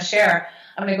cool I want to share.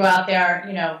 I'm going to go out there,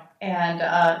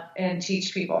 and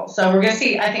teach people. So we're going to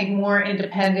see, I think, more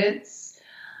independence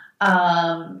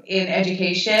in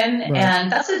education. Right.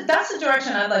 And that's the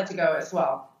direction I'd like to go as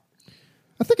well.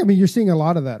 I think, you're seeing a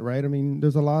lot of that, right?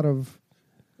 There's a lot of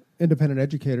independent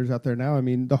educators out there now.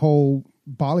 The whole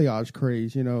balayage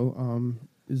craze,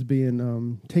 is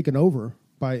being taken over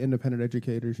by independent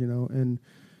educators, and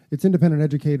it's independent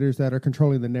educators that are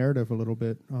controlling the narrative a little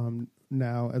bit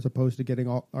now, as opposed to getting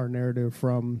our narrative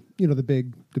from, the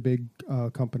big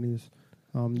companies,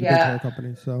 the big hair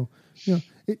companies. So,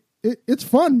 it's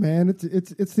fun, man.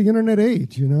 It's the internet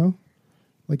age,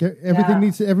 like everybody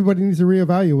needs to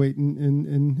reevaluate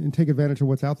and take advantage of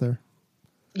what's out there.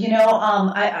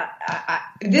 I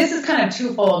this is kind of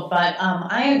twofold, but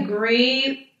I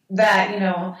agree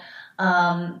that,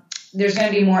 there's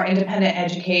going to be more independent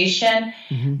education.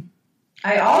 Mm-hmm.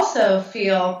 I also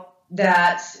feel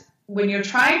that when you're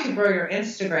trying to grow your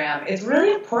Instagram, it's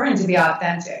really important to be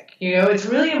authentic. It's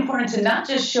really important to not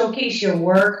just showcase your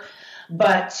work,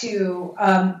 but to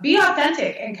be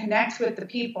authentic and connect with the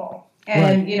people.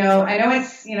 And, you know, I know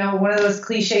it's, you know, one of those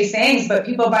cliche sayings, but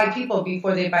people buy people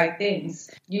before they buy things.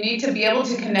 You need to be able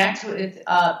to connect with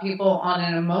people on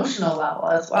an emotional level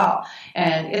as well.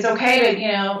 And it's okay to,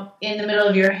 you know, in the middle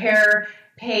of your hair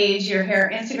page, your hair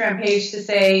Instagram page, to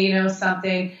say, you know,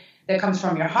 something that comes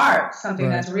from your heart, something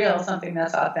that's real, something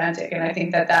that's authentic. And I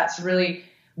think that that's really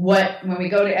what, when we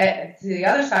go to the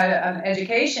other side of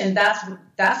education, that's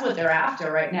what they're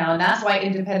after right now. And that's why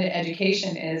independent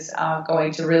education is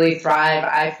going to really thrive,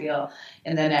 I feel,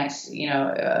 in the next, you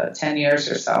know, 10 years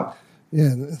or so.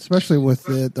 Yeah, especially with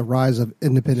the rise of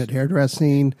independent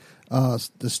hairdressing,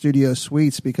 the studio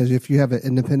suites, because if you have an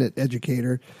independent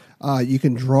educator, you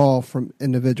can draw from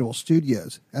individual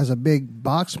studios. As a big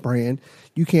box brand,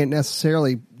 you can't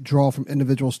necessarily draw from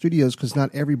individual studios because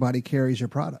not everybody carries your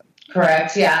product.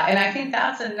 Correct. Yeah. And I think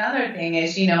that's another thing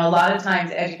is, you know, a lot of times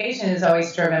education is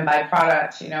always driven by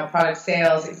product, you know, product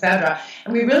sales, et cetera.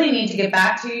 And we really need to get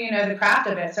back to, you know, the craft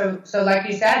of it. So like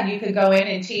you said, you could go in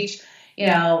and teach, you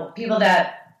know, people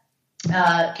that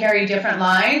carry different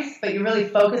lines, but you really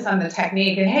focus on the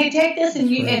technique and, hey, take this and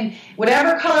you, and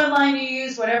whatever color line you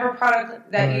use, whatever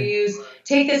product that you use,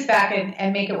 take this back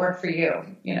and make it work for you.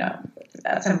 You know,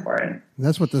 that's important. And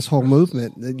that's what this whole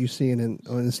movement that you see on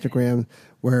Instagram,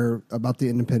 where about the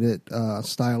independent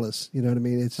stylists, you know what I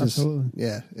mean? It's just,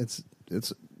 yeah, it's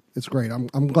great.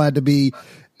 I'm glad to be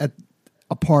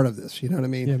a part of this. You know what I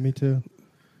mean? Yeah, me too.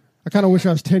 I kind of wish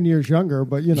I was 10 years younger,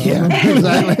 but you know, yeah,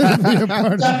 exactly.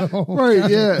 Right,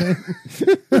 yeah.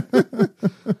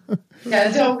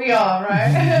 Yeah, don't we all,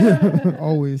 right?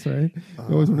 Always, right?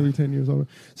 You always want to be 10 years older.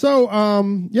 So,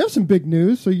 you have some big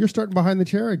news. So you're starting behind the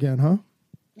chair again, huh?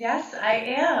 Yes, I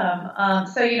am.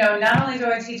 So, you know, not only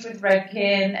do I teach with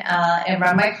Redken and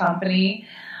run my company,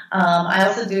 I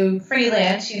also do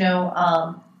freelance, you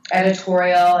know,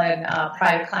 editorial and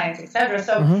private clients, etc.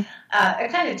 So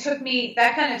it kind of took me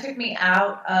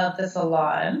out of the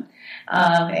salon.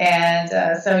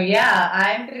 So yeah,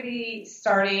 I'm going to be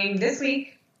starting this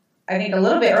week. I think a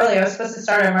little bit early. I was supposed to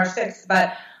start on March 6th,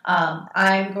 but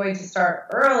I'm going to start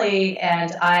early,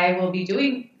 and I will be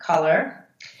doing color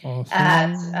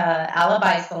at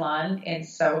Alibi Salon in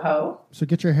Soho. So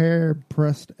get your hair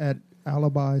pressed at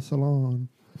Alibi Salon.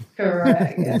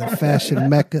 Correct. In the fashion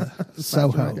mecca,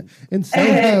 Soho. In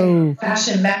Soho.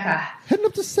 Fashion mecca. Heading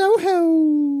up to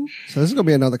Soho. So this is going to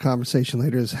be another conversation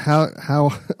later, is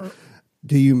how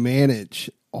do you manage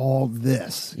all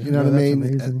this? You know what I mean?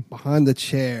 Amazing. Behind the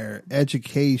chair,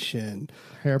 education.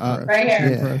 Hair press. Right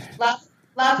here. Yeah.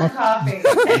 Lots of coffee.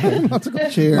 Lots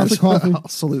of cheers. Lots of coffee. I'll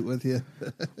salute with you.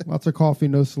 Lots of coffee,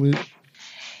 no salute.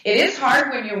 It is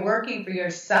hard when you're working for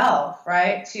yourself,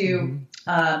 right? To, you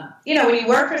know, when you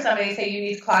work for somebody, say you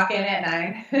need to clock in at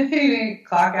 9, you need to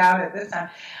clock out at this time.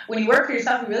 When you work for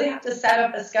yourself, you really have to set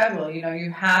up a schedule. You know,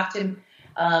 you have to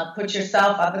put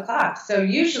yourself on the clock. So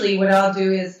usually what I'll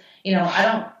do is, you know, I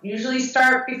don't usually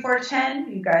start before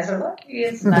 10. You guys are lucky.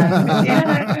 It's 9.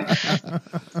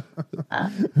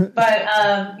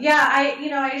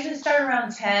 I usually start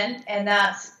around 10, and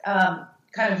that's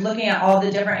kind of looking at all the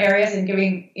different areas and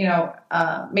giving, you know,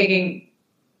 making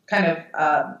kind of,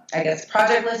 I guess,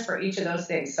 project lists for each of those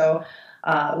things. So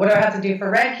what do I have to do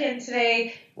for Redken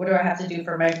today? What do I have to do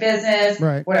for my business?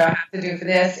 Right. What do I have to do for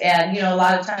this? And, you know, a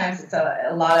lot of times it's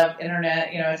a lot of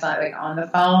internet, you know, it's not like on the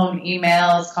phone,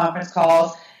 emails, conference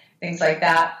calls, things like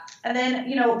that. And then,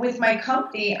 you know, with my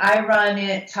company, I run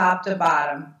it top to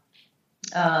bottom.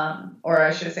 Or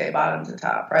I should say bottom to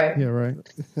top, right? Yeah, right.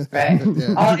 Right.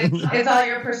 Yeah. It's all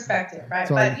your perspective, right?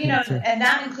 But, you know, and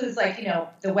that includes, like, you know,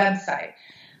 the website,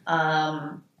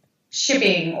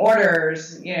 shipping,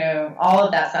 orders, you know, all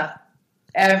of that stuff,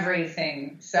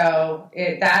 everything. So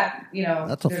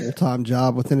that's a full-time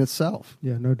job within itself.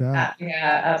 Yeah, no doubt.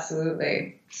 Yeah,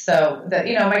 absolutely. So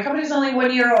my company's only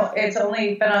 1 year old. It's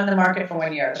only been on the market for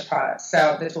 1 year, the product.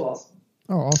 So the tools.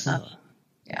 Oh, awesome.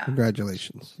 Yeah.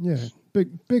 Congratulations. Yeah.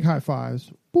 Big high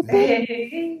fives. Boop, boop.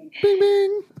 Bing,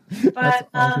 bing. But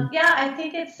awesome. I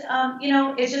think it's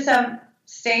it's just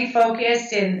staying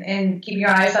focused and keeping your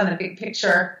eyes on the big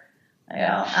picture. You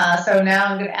know, so now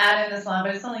I'm going to add in this salon,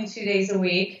 but it's only 2 days a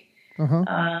week.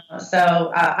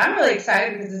 So I'm really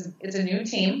excited because it's a new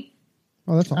team.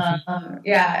 Oh, that's awesome.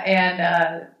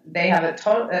 And they have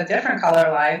a different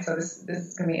color line, so this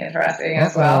is going to be interesting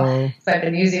as well. So I've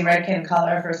been using Redken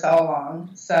color for so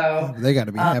long. So they got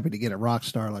to be happy to get a rock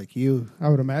star like you. I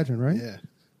would imagine, right? Yeah.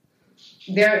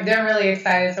 They're really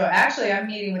excited. So actually, I'm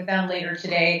meeting with them later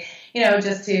today, you know,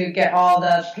 just to get all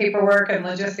the paperwork and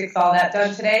logistics, all that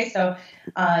done today. So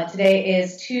today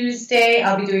is Tuesday.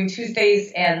 I'll be doing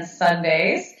Tuesdays and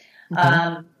Sundays.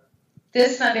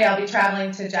 this Sunday I'll be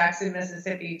traveling to Jackson,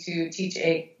 Mississippi to teach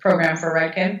a program for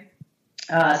Redken.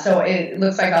 So it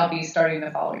looks like I'll be starting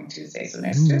the following Tuesday. So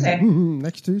next Tuesday.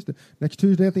 Next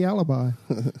Tuesday at the Alibi.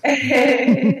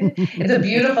 It's a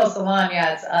beautiful salon.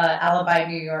 Yeah, it's Alibi,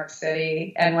 New York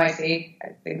City, NYC. I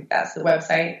think that's the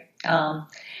website.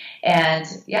 And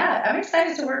yeah, I'm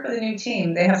excited to work with a new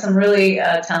team. They have some really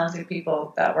talented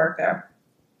people that work there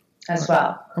as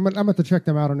well. I'm going to check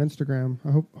them out on Instagram.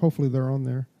 Hopefully they're on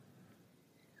there.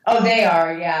 Oh, they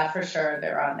are. Yeah, for sure.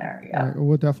 They're on there. Yeah. Right,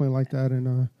 we'll definitely like that.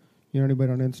 And,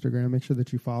 anybody on Instagram, make sure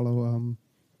that you follow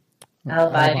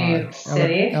Alibi New York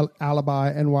City,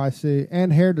 Alibi NYC,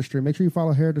 and Hairdustry. Make sure you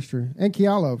follow Hairdustry and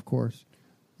Kiala, of course.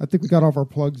 I think we got all of our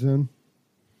plugs in.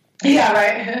 Yeah,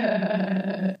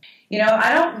 right.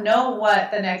 I don't know what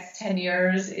the next 10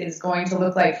 years is going to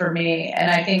look like for me,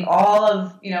 and I think all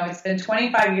of it's been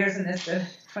 25 years in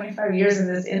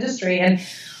this industry, and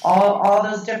all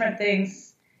those different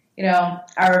things,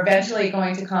 are eventually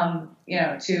going to come.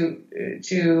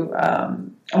 To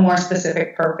a more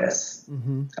specific purpose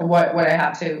of what I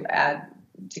have to add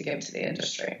to give to the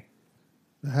industry.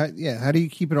 How do you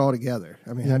keep it all together?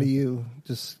 I mean, how do you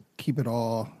just keep it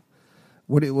all?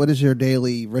 What is your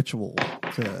daily ritual?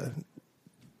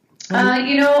 I've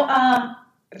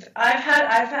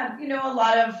had a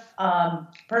lot of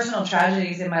personal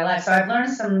tragedies in my life, so I've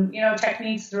learned some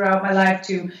techniques throughout my life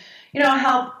to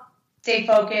help stay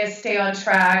focused, stay on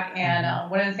track,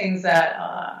 and one of the things that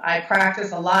I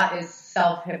practice a lot is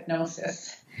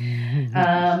self-hypnosis.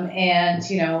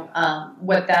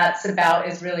 What that's about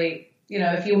is really,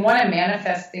 if you want to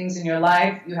manifest things in your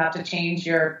life, you have to change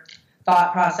your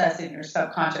thought process in your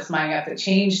subconscious mind. You have to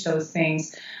change those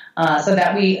things so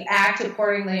that we act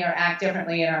accordingly or act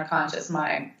differently in our conscious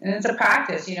mind. And it's a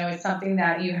practice, it's something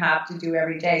that you have to do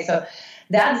every day. So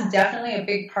that's definitely a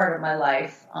big part of my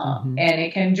life. And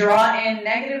it can draw in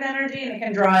negative energy and it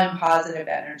can draw in positive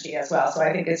energy as well. So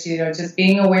I think it's, just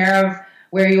being aware of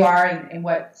where you are and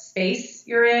what space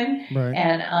you're in. Right.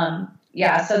 And,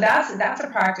 so that's a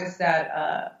practice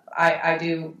that I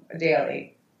do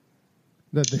daily.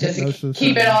 Just to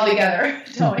keep it all together,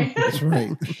 Tony. That's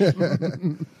right.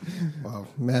 Wow,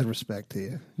 mad respect to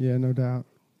you. Yeah, no doubt.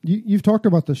 You've talked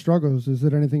about the struggles. Is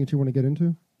there anything that you want to get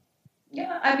into?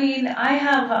 Yeah, I mean, I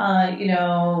have, I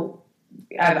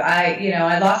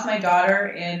lost my daughter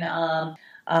in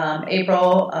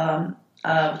April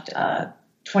of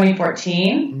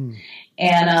 2014,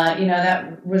 and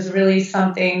that was really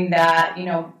something that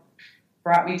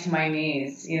brought me to my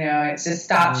knees. It just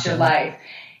stops your life.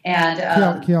 And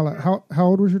Kiala, how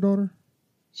old was your daughter?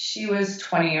 She was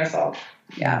 20 years old.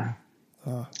 Yeah,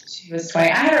 she was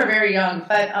 20. I had her very young,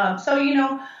 but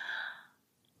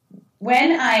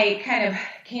when I kind of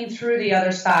came through the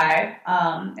other side,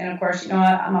 and of course,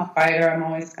 I'm a fighter. I'm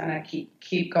always gonna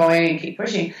keep going and keep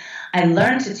pushing. I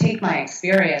learned to take my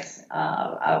experience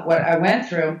of what I went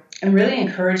through and really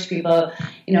encourage people.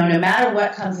 No matter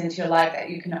what comes into your life, that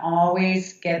you can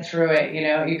always get through it.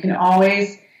 You can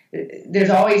always. There's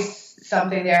always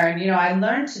something there. And, I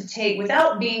learned to take,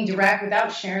 without being direct,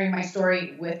 without sharing my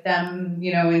story with them,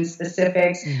 in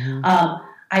specifics,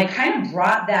 I kind of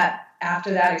brought that,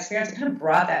 after that experience, I kind of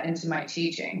brought that into my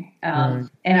teaching. And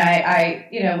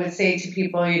I would say to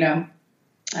people, when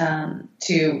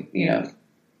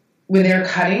they're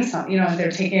cutting something, if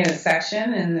they're taking a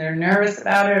section and they're nervous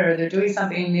about it or they're doing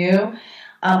something new,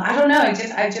 I don't know. I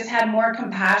just had more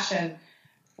compassion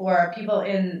for people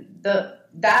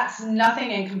that's nothing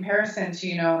in comparison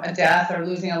to, a death or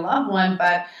losing a loved one,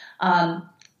 but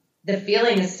the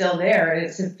feeling is still there.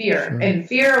 It's a fear. Sure. And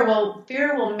fear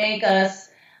will make us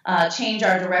change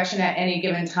our direction at any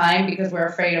given time because we're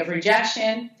afraid of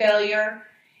rejection, failure.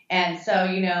 And so,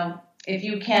 if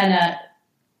you can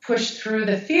push through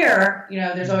the fear,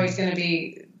 there's always going to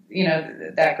be,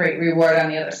 that great reward on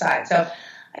the other side. So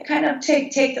I kind of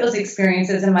take those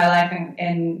experiences in my life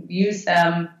and use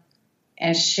them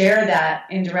and share that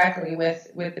indirectly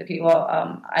with the people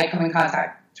I come in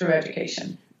contact through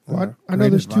education. Well, I know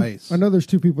there's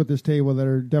two people at this table that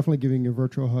are definitely giving you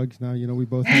virtual hugs now. We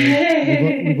both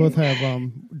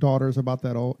have daughters about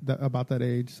that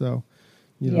age, so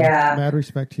mad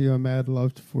respect to you and mad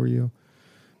love for you.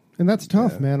 And that's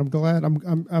tough, man. I'm glad.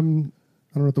 I'm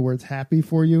I don't know what the word's happy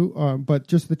for you, but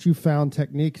just that you found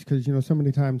techniques because so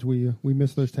many times we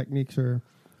miss those techniques or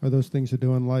those things to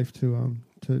do in life to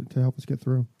help us get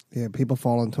through. Yeah, people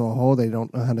fall into a hole they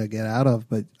don't know how to get out of,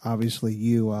 but obviously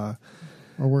you are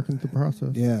working through the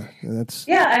process. Yeah, and that's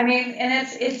I mean, and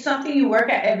it's something you work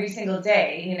at every single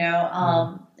day,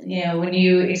 when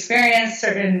you experience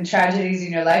certain tragedies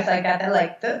in your life like that,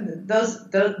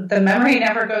 the memory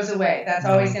never goes away. That's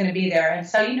always going to be there. And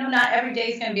so, not every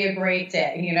day is going to be a great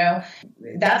day,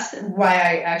 That's why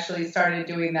I actually started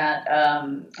doing that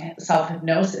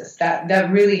self-hypnosis.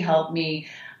 That really helped me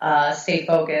stay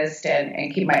focused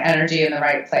and keep my energy in the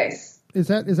right place. Is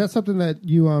that something that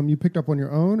you picked up on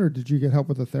your own, or did you get help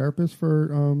with a therapist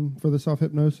for the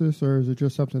self-hypnosis, or is it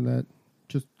just something that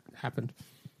just happened?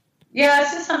 Yeah,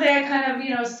 it's just something I kind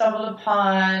of, stumbled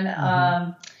upon.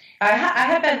 I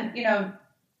have been,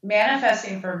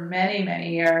 manifesting for many,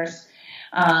 many years.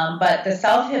 But the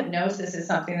self-hypnosis is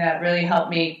something that really helped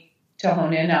me to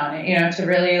hone in on it, to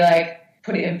really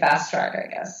put it in fast track, I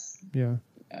guess. Yeah.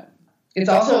 It's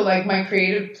also my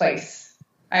creative place.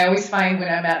 I always find when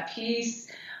I'm at peace,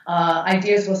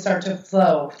 ideas will start to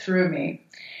flow through me.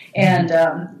 And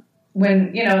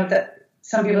when,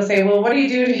 some people say, well, what do you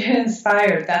do to get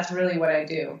inspired? That's really what I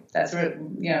do. That's really,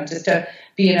 just to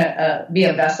be be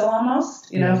a vessel almost,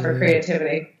 for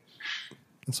creativity.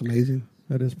 That's amazing.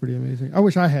 That is pretty amazing. I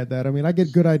wish I had that. I mean, I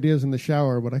get good ideas in the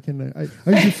shower, but I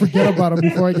usually forget about them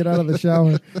before I get out of the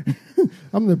shower.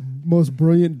 I'm the most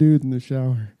brilliant dude in the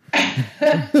shower.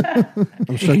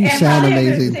 I'm sure you sound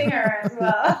amazing. A good singer as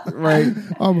well. Right.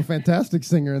 I'm a fantastic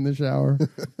singer in the shower.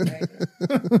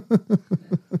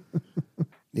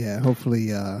 Yeah,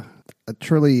 hopefully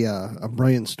truly a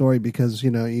brilliant story, because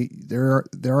there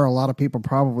are a lot of people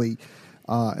probably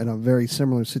in a very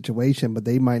similar situation, but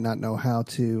they might not know how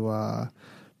to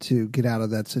get out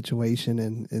of that situation,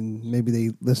 and maybe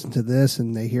they listen to this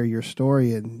and they hear your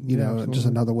story, and just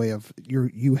another way of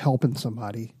you helping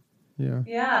somebody. Yeah.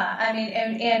 Yeah, I mean,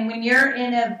 and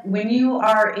when you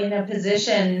are in a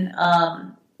position,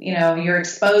 you're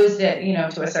exposed at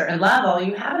to a certain level,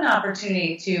 you have an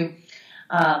opportunity to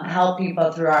help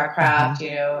people through our craft,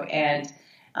 and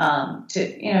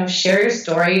to share your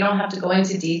story. You don't have to go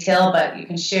into detail, but you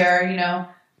can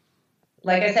share,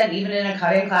 like I said, even in a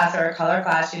cutting class or a color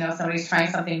class, somebody's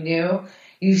trying something new,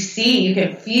 you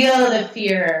can feel the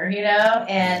fear,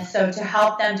 and so to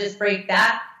help them just break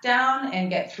that down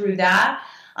and get through that,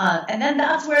 and then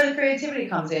that's where the creativity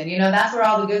comes in. That's where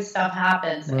all the good stuff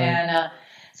happens. Right. And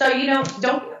so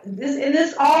this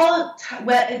is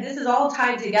all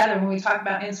tied together when we talk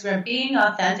about Instagram being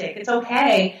authentic. It's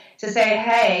okay to say,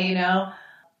 hey,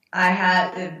 I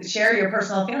had to share your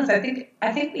personal feelings. I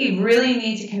think we really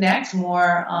need to connect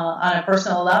more on a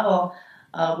personal level,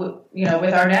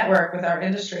 with our network, with our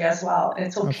industry as well.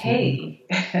 It's okay.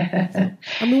 I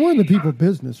mean, we're in the people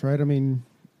business, right? I mean,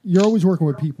 you're always working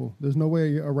with people. There's no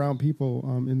way around people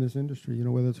in this industry,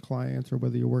 whether it's clients or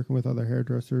whether you're working with other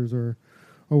hairdressers or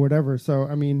whatever. So,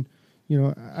 I mean,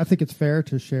 I think it's fair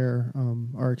to share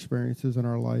our experiences in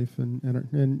our life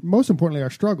and most importantly, our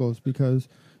struggles, because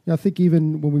I think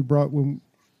even when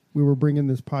we were bringing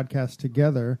this podcast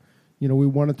together, we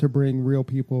wanted to bring real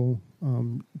people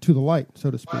to the light,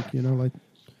 so to speak,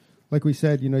 like we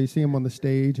said, you see them on the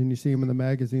stage and you see them in the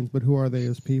magazines, but who are they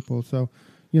as people? So,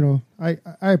 I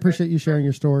appreciate you sharing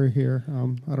your story here.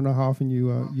 I don't know how often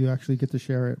you actually get to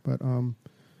share it,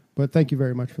 but thank you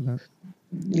very much for that.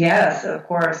 Yes, of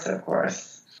course.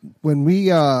 When we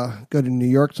go to New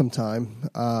York sometime,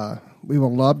 we would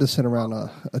love to sit around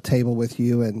a table with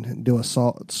you and do a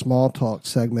small talk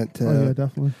segment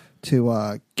definitely.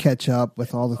 To catch up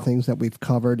with all the things that we've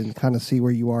covered and kind of see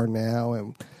where you are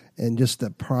now and just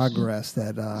the progress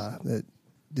that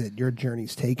your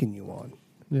journey's taken you on.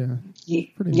 Yeah,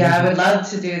 I would love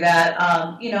to do that.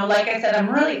 Like I said, I'm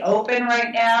really open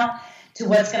right now to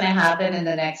what's going to happen in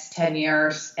the next 10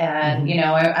 years. And,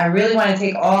 I really want to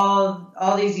take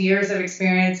all these years of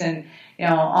experience and,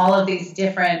 all of these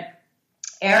different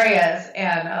areas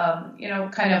and,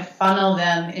 kind of funnel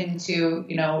them into,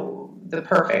 the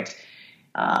perfect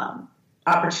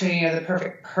opportunity or the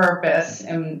perfect purpose.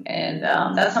 And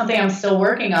that's something I'm still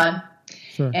working on.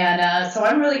 Sure. And so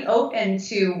I'm really open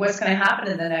to what's going to happen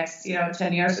in the next,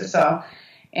 10 years or so.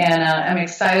 And I'm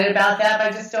excited about that, but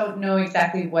I just don't know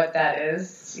exactly what that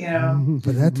is,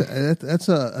 But that's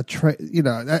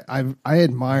I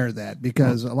admire that,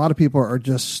 because a lot of people are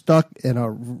just stuck in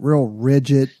a real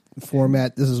rigid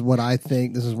format. This is what I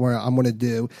think. This is where I'm going to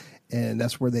do, and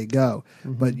that's where they go.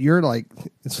 Mm-hmm. But you're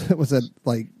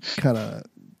kind of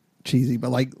cheesy, but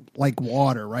like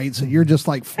water, right? So you're just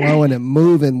flowing and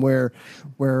moving where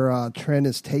trend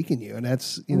is taking you, and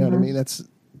that's what I mean. That's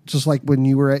just like when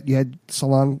you had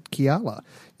Salon Kiala,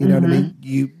 you know what I mean?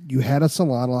 You had a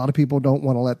salon. A lot of people don't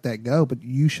want to let that go, but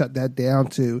you shut that down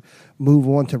to move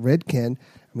on to Redken.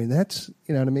 I mean, that's,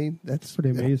 you know what I mean? That's pretty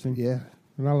amazing. Yeah.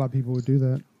 Not a lot of people would do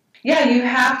that. yeah, you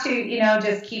have to,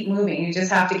 just keep moving. You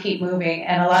just have to keep moving.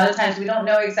 And a lot of times we don't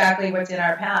know exactly what's in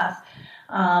our path.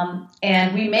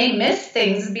 And we may miss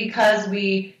things because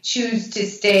we choose to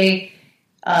stay,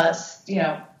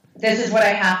 this is what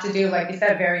I have to do. Like you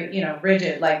said, very,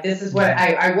 rigid. Like this is what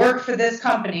I work for this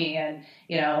company. And,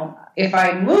 if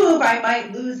I move, I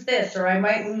might lose this or I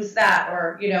might lose that.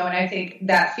 Or, and I think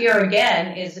that fear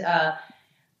again is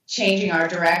changing our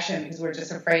direction because we're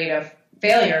just afraid of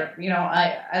failure.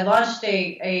 I launched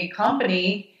a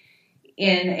company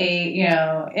in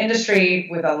a, industry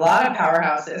with a lot of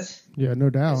powerhouses. Yeah, no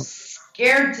doubt.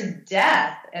 Scared to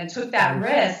death and took that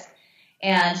risk.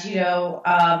 And,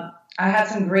 I had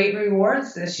some great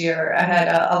rewards this year. I had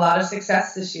a lot of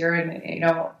success this year. And,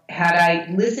 had I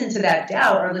listened to that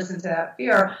doubt or listened to that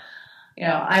fear,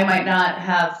 I might not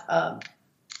have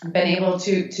been able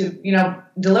to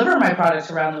deliver my products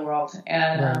around the world.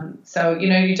 And so,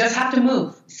 you just have to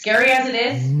move. Scary as it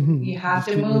is, you have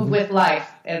to move with life.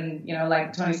 And,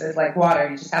 like Tony says, like water,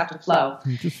 you just have to flow.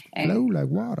 You just flow like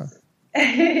water.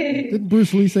 Didn't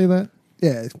Bruce Lee say that?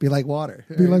 Yeah, be like water.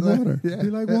 Be like water. Yeah. Be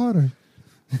like water.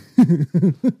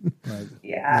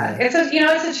 Yeah, it's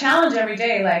a challenge every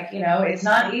day. Like, it's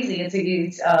not easy.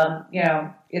 It's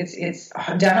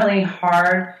definitely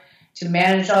hard to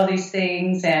manage all these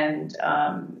things and,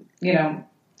 to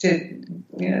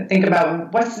think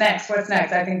about what's next.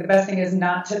 I think the best thing is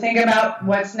not to think about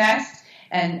what's next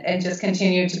and just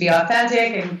continue to be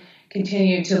authentic and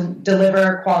continue to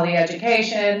deliver quality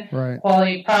education,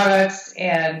 quality products,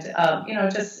 and,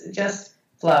 just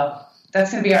flow. That's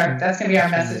gonna be our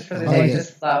message for the day.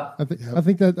 Just flow. I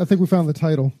think we found the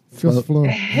title. Just flow.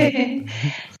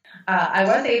 I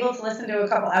was able to listen to a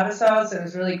couple episodes. It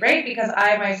was really great because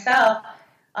I myself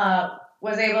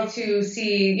was able to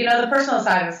see, the personal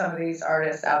side of some of these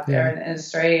artists out there in the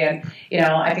industry, and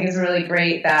I think it's really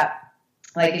great that,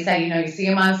 like you said, you see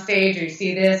them on stage or you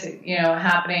see this,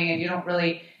 happening, and you don't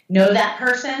really know that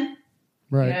person.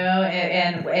 Right.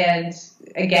 And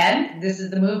again, this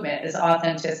is the movement, is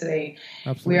authenticity.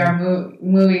 Absolutely. We are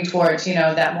moving towards,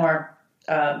 that more,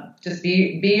 just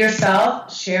be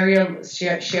yourself, share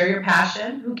your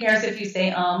passion. Who cares if you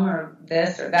say or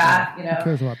this or that, Who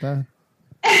cares about that?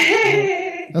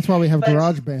 That's why we have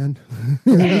GarageBand.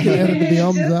 We can edit the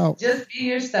ums out. Just be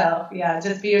yourself. Yeah,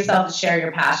 just be yourself and share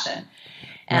your passion.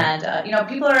 And,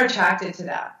 people are attracted to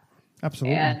that.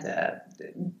 Absolutely. And,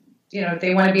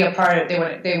 they want to be a part of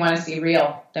it. They want to see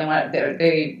real. They want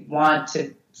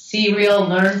to see real,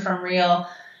 learn from real,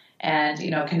 and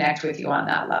connect with you on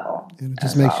that level. And it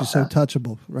just makes you so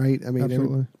touchable, right? I mean,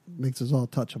 it makes us all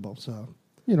touchable. So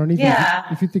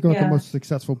if you think about the most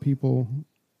successful people,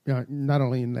 not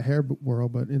only in the hair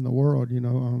world but in the world,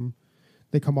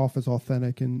 they come off as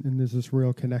authentic, and there's this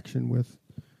real connection with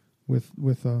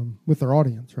their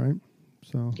audience, right?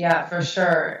 So yeah, for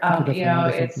sure.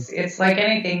 It's like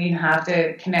anything. You have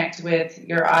to connect with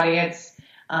your audience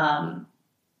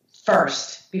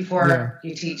first before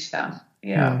you teach them.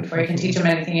 Before you can teach them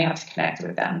anything, you have to connect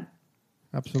with them.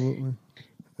 Absolutely.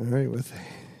 All right, with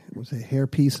hair,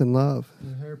 peace, and love.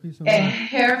 Hair, peace, and love.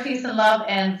 Hair, peace, and love,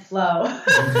 and flow.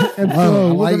 And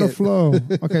flow. We're gonna flow.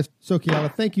 Okay, so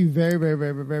Kiala, thank you very, very,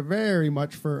 very, very, very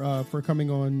much for coming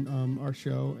on our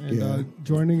show and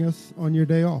joining us on your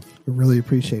day off. I really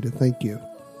appreciate it. Thank you.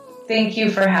 Thank you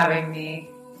for having me.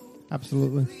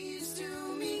 Absolutely.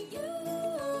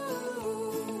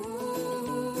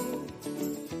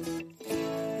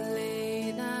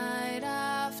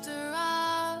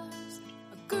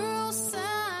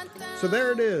 So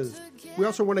there it is. We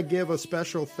also want to give a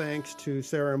special thanks to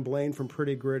Sarah and Blaine from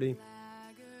Pretty Gritty.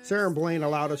 Sarah and Blaine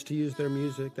allowed us to use their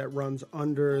music that runs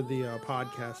under the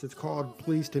podcast. It's called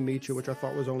Pleased to Meet You, which I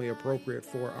thought was only appropriate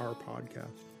for our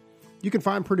podcast. You can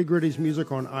find Pretty Gritty's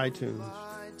music on iTunes.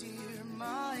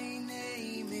 My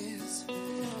name is,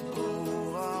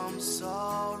 I'm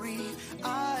sorry,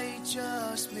 I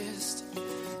just missed,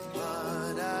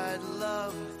 but I'd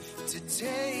love to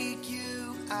take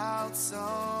you out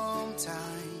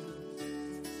sometime.